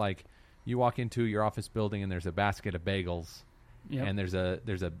about? This is like you walk into your office building and there's a basket of bagels, Yep. and there's a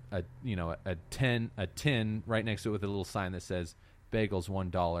tin right next to it with a little sign that says bagels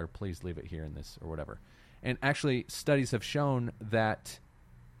 $1. Please leave it here in this or whatever. And actually, studies have shown that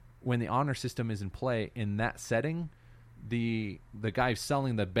when the honor system is in play in that setting, the guy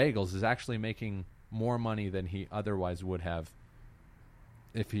selling the bagels is actually making more money than he otherwise would have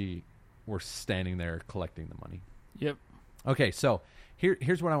if he were standing there collecting the money. Yep. Okay, so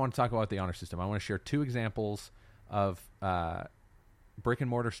here's what I want to talk about with the honor system. I want to share 2 examples of brick and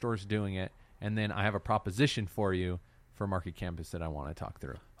mortar stores doing it, and then I have a proposition for you for Market Campus that I want to talk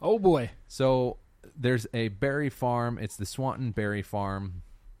through. Oh boy. So there's a berry farm. It's the Swanton Berry Farm,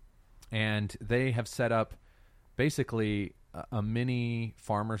 and they have set up basically a mini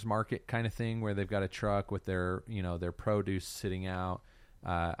farmer's market kind of thing where they've got a truck with their produce sitting out.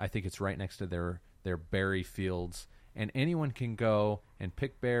 I think it's right next to their berry fields, and anyone can go and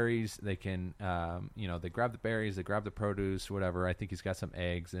pick berries. They can, they grab the berries, they grab the produce, whatever. I think he's got some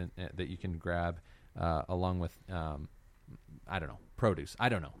eggs that you can grab along with, produce. I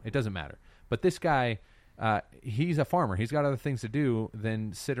don't know. It doesn't matter. But this guy, he's a farmer. He's got other things to do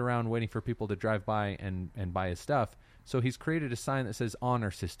than sit around waiting for people to drive by and buy his stuff. So he's created a sign that says honor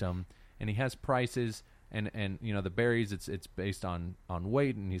system, and he has prices. And the berries, it's based on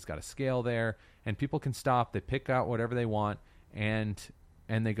weight, and he's got a scale there, and people can stop, they pick out whatever they want, and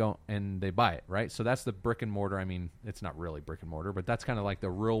they go and they buy it, right? So that's the brick and mortar. I mean, it's not really brick and mortar, but that's kind of like the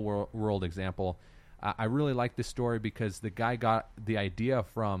real world example. I really like this story because the guy got the idea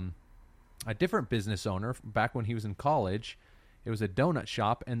from a different business owner back when he was in college. It was a donut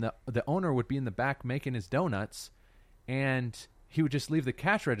shop, and the owner would be in the back making his donuts, and he would just leave the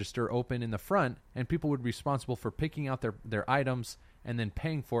cash register open in the front, and people would be responsible for picking out their items and then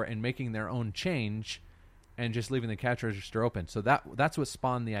paying for it and making their own change and just leaving the cash register open. So that's what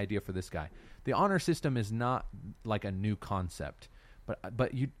spawned the idea for this guy. The honor system is not like a new concept,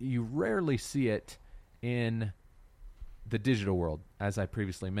 but you rarely see it in the digital world, as I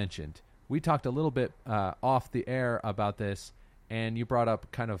previously mentioned. We talked a little bit off the air about this, and you brought up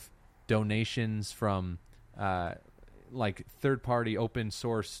kind of donations from like third-party open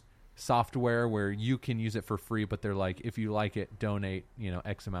source software where you can use it for free, but they're like, if you like it, donate,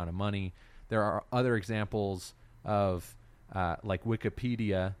 X amount of money. There are other examples of like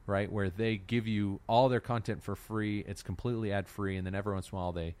Wikipedia, right, where they give you all their content for free. It's completely ad-free, and then every once in a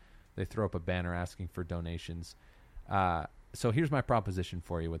while they throw up a banner asking for donations. So here's my proposition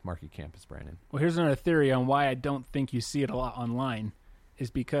for you with Market Campus, Brandon. Well, here's another theory on why I don't think you see it a lot online, is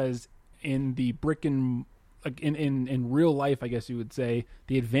because in the in real life, I guess you would say,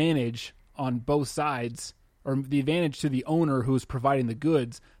 the advantage on both sides, or the advantage to the owner who's providing the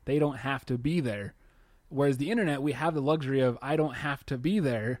goods, they don't have to be there. Whereas the internet, we have the luxury of, I don't have to be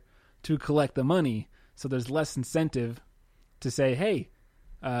there to collect the money. So there's less incentive to say, hey,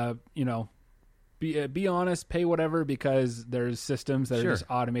 be honest, pay whatever, because there's systems that are just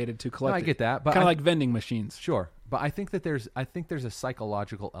automated to collect. No, I get that, but kind of like vending machines. Sure, but I think there's a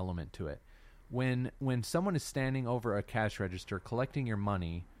psychological element to it. When someone is standing over a cash register collecting your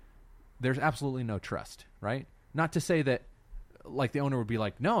money, there's absolutely no trust, right? Not to say that, like, the owner would be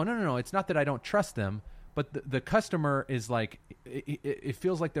like, no, it's not that I don't trust them, but the customer is like, it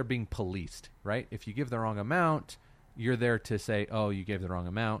feels like they're being policed, right? If you give the wrong amount, you're there to say, oh, you gave the wrong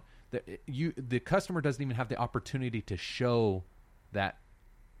amount. The customer doesn't even have the opportunity to show that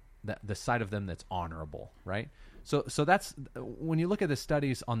the side of them that's honorable, right? So that's when you look at the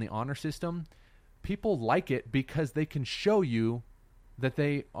studies on the honor system, people like it because they can show you that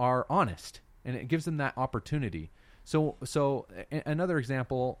they are honest, and it gives them that opportunity. So another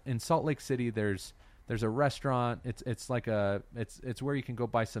example, in Salt Lake City, there's a restaurant. It's like it's where you can go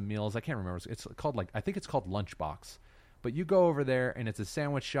buy some meals. I can't remember. It's called, like, I think it's called Lunchbox. But you go over there, and it's a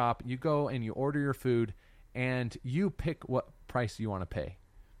sandwich shop. You go and you order your food, and you pick what price you want to pay.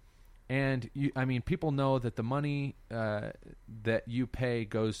 And people know that the money that you pay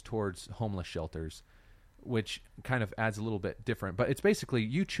goes towards homeless shelters, which kind of adds a little bit different. But it's basically,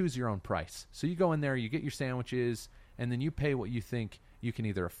 you choose your own price. So you go in there, you get your sandwiches, and then you pay what you think you can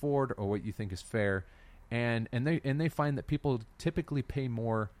either afford or what you think is fair. And they find that people typically pay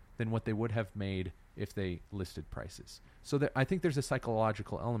more than what they would have made if they listed prices. So I think there's a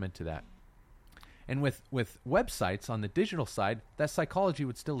psychological element to that. And with websites on the digital side, that psychology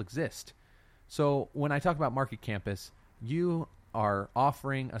would still exist. So when I talk about Market Campus, you are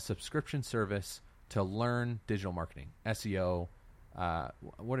offering a subscription service to learn digital marketing, SEO.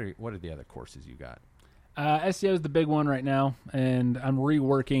 What are the other courses you got? SEO is the big one right now, and I'm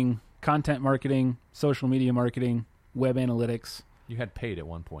reworking content marketing, social media marketing, web analytics. You had paid at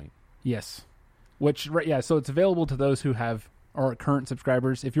one point. Yes. So it's available to those who are current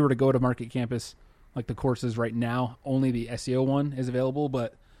subscribers. If you were to go to Market Campus, like the courses right now, only the SEO one is available,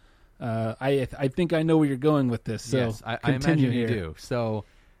 but I think I know where you're going with this. So yes, I imagine you do. So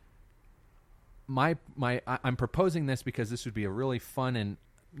I'm proposing this because this would be a really fun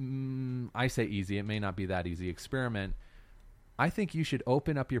and I say easy. It may not be that easy experiment. I think you should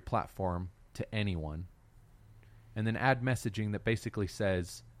open up your platform to anyone and then add messaging that basically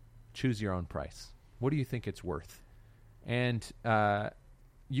says, choose your own price. What do you think it's worth? And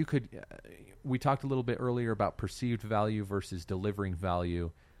you could, we talked a little bit earlier about perceived value versus delivering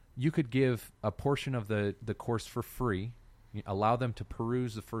value. You could give a portion of the course for free, allow them to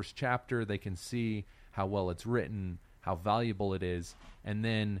peruse the first chapter. They can see how well it's written, how valuable it is. And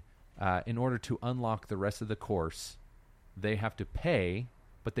then in order to unlock the rest of the course, they have to pay,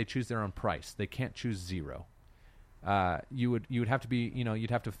 but they choose their own price. They can't choose zero. You would have to be,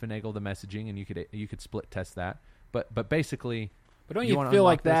 you'd have to finagle the messaging, and you could split test that. But basically, but don't you feel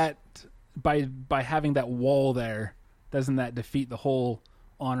like that by having that wall there, doesn't that defeat the whole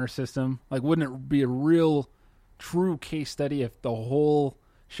honor system? Like, wouldn't it be a real, true case study if the whole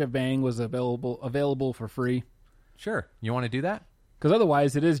shebang was available for free? Sure, you want to do that? Because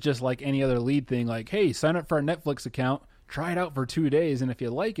otherwise, it is just like any other lead thing. Like, hey, sign up for our Netflix account, try it out for 2 days, and if you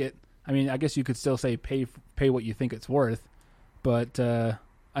like it. I mean, I guess you could still say pay what you think it's worth, but I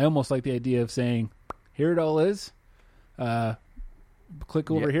almost like the idea of saying, here it all is.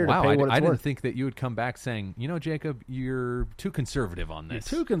 Click over here to pay what it's worth. I didn't think that you would come back saying, Jacob, you're too conservative on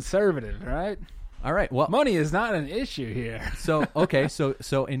this. You're too conservative, right? All right. Well, money is not an issue here. So okay.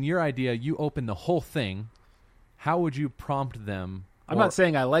 So in your idea, you open the whole thing. How would you prompt them? I'm not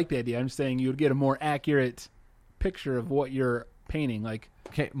saying I like the idea. I'm saying you would get a more accurate picture of what you're painting. Like,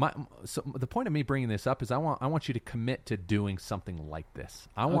 okay, so the point of me bringing this up is I want you to commit to doing something like this.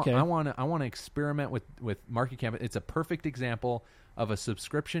 I want to experiment with Market Campus. It's a perfect example of a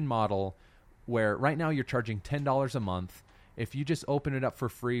subscription model where right now you're charging $10 a month. If you just open it up for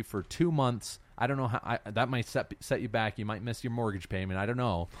free for 2 months, I don't know how that might set you back. You might miss your mortgage payment. I don't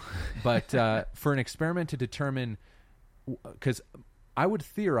know, but for an experiment to determine, because I would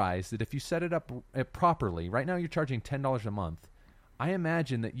theorize that if you set it up properly, right now you're charging $10 a month. I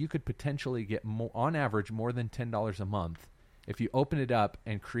imagine that you could potentially get on average more than $10 a month if you open it up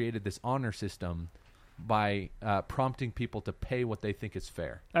and created this honor system by prompting people to pay what they think is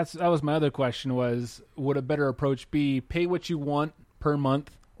fair. That was my other question was, would a better approach be pay what you want per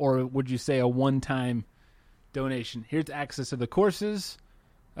month, or would you say a one-time donation? Here's access to the courses,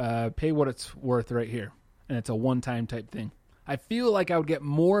 pay what it's worth right here. And it's a one-time type thing. I feel like I would get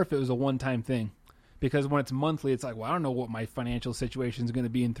more if it was a one-time thing. Because when it's monthly, it's like, well, I don't know what my financial situation is going to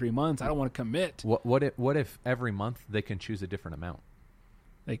be in 3 months. I don't want to commit. What if every month they can choose a different amount?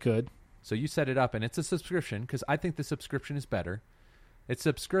 They could. So you set it up, and it's a subscription, because I think the subscription is better. It's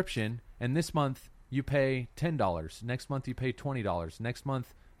subscription, and this month you pay $10. Next month you pay $20. Next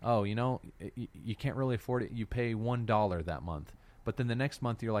month, you can't really afford it. You pay $1 that month. But then the next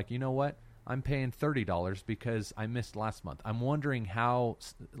month you're like, you know what? I'm paying $30 because I missed last month. I'm wondering how,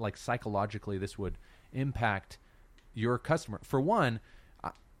 like, psychologically this would impact your customer. For one,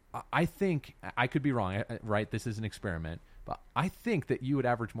 I think, I could be wrong, right? This is an experiment. But I think that you would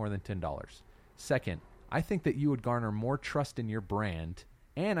average more than $10. Second, I think that you would garner more trust in your brand,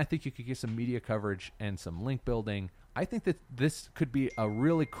 and I think you could get some media coverage and some link building. I think that this could be a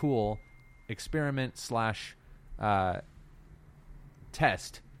really cool experiment /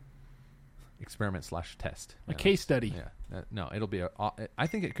 test. Experiment / test. A case study. Yeah. No, it'll be I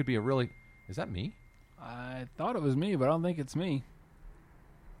think it could be a really... Is that me? I thought it was me, but I don't think it's me.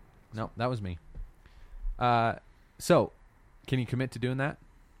 No, that was me. So... Can you commit to doing that?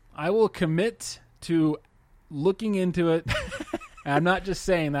 I will commit to looking into it. I'm not just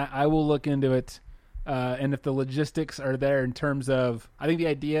saying that. I will look into it. And if the logistics are there in terms of... I think the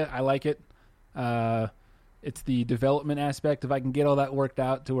idea, I like it. It's the development aspect. If I can get all that worked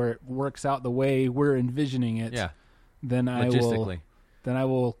out to where it works out the way we're envisioning it, then I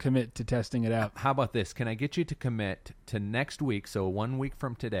will commit to testing it out. How about this? Can I get you to commit to next week, so 1 week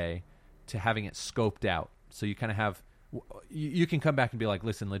from today, to having it scoped out? So you kind of have... You can come back and be like,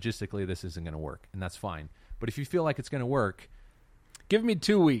 listen, logistically, this isn't going to work, and that's fine. But if you feel like it's going to work... Give me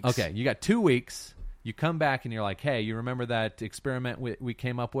 2 weeks. Okay, you got 2 weeks. You come back and you're like, hey, you remember that experiment we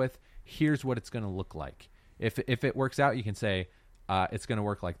came up with? Here's what it's going to look like. If it works out, you can say, it's going to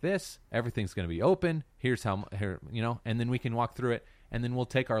work like this. Everything's going to be open. Here's how, and then we can walk through it, and then we'll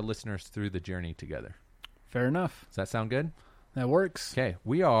take our listeners through the journey together. Fair enough. Does that sound good? That works. Okay,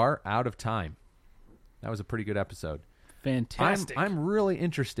 we are out of time. That was a pretty good episode. Fantastic. I'm really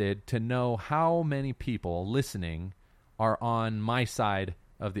interested to know how many people listening are on my side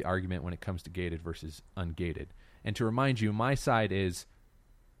of the argument when it comes to gated versus ungated. And to remind you, my side is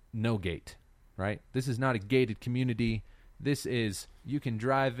no gate, right? This is not a gated community. This is, you can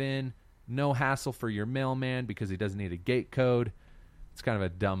drive in, no hassle for your mailman because he doesn't need a gate code. It's kind of a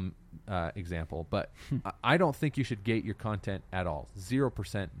dumb example, but I don't think you should gate your content at all.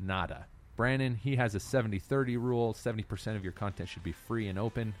 0% nada. Brandon, he has a 70-30 rule. 70% of your content should be free and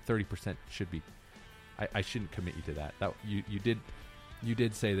open. 30% should be... I shouldn't commit you to that. You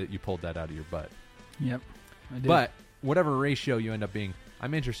did say that you pulled that out of your butt. Yep, I did. But whatever ratio you end up being,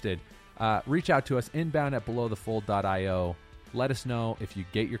 I'm interested. Reach out to us, inbound@belowthefold.io. Let us know if you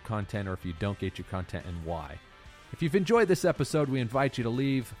gate your content or if you don't gate your content and why. If you've enjoyed this episode, we invite you to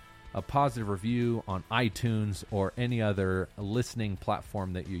leave a positive review on iTunes or any other listening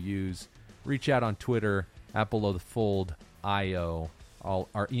platform that you use. Reach out on Twitter @belowthefold.io.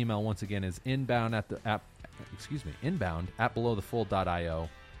 Our email once again is inbound@belowthefold.io.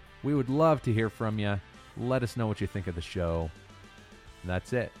 We would love to hear from you. Let us know what you think of the show. And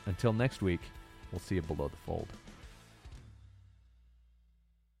that's it. Until next week, we'll see you below the fold.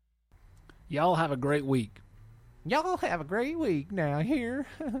 Y'all have a great week. Y'all have a great week now here.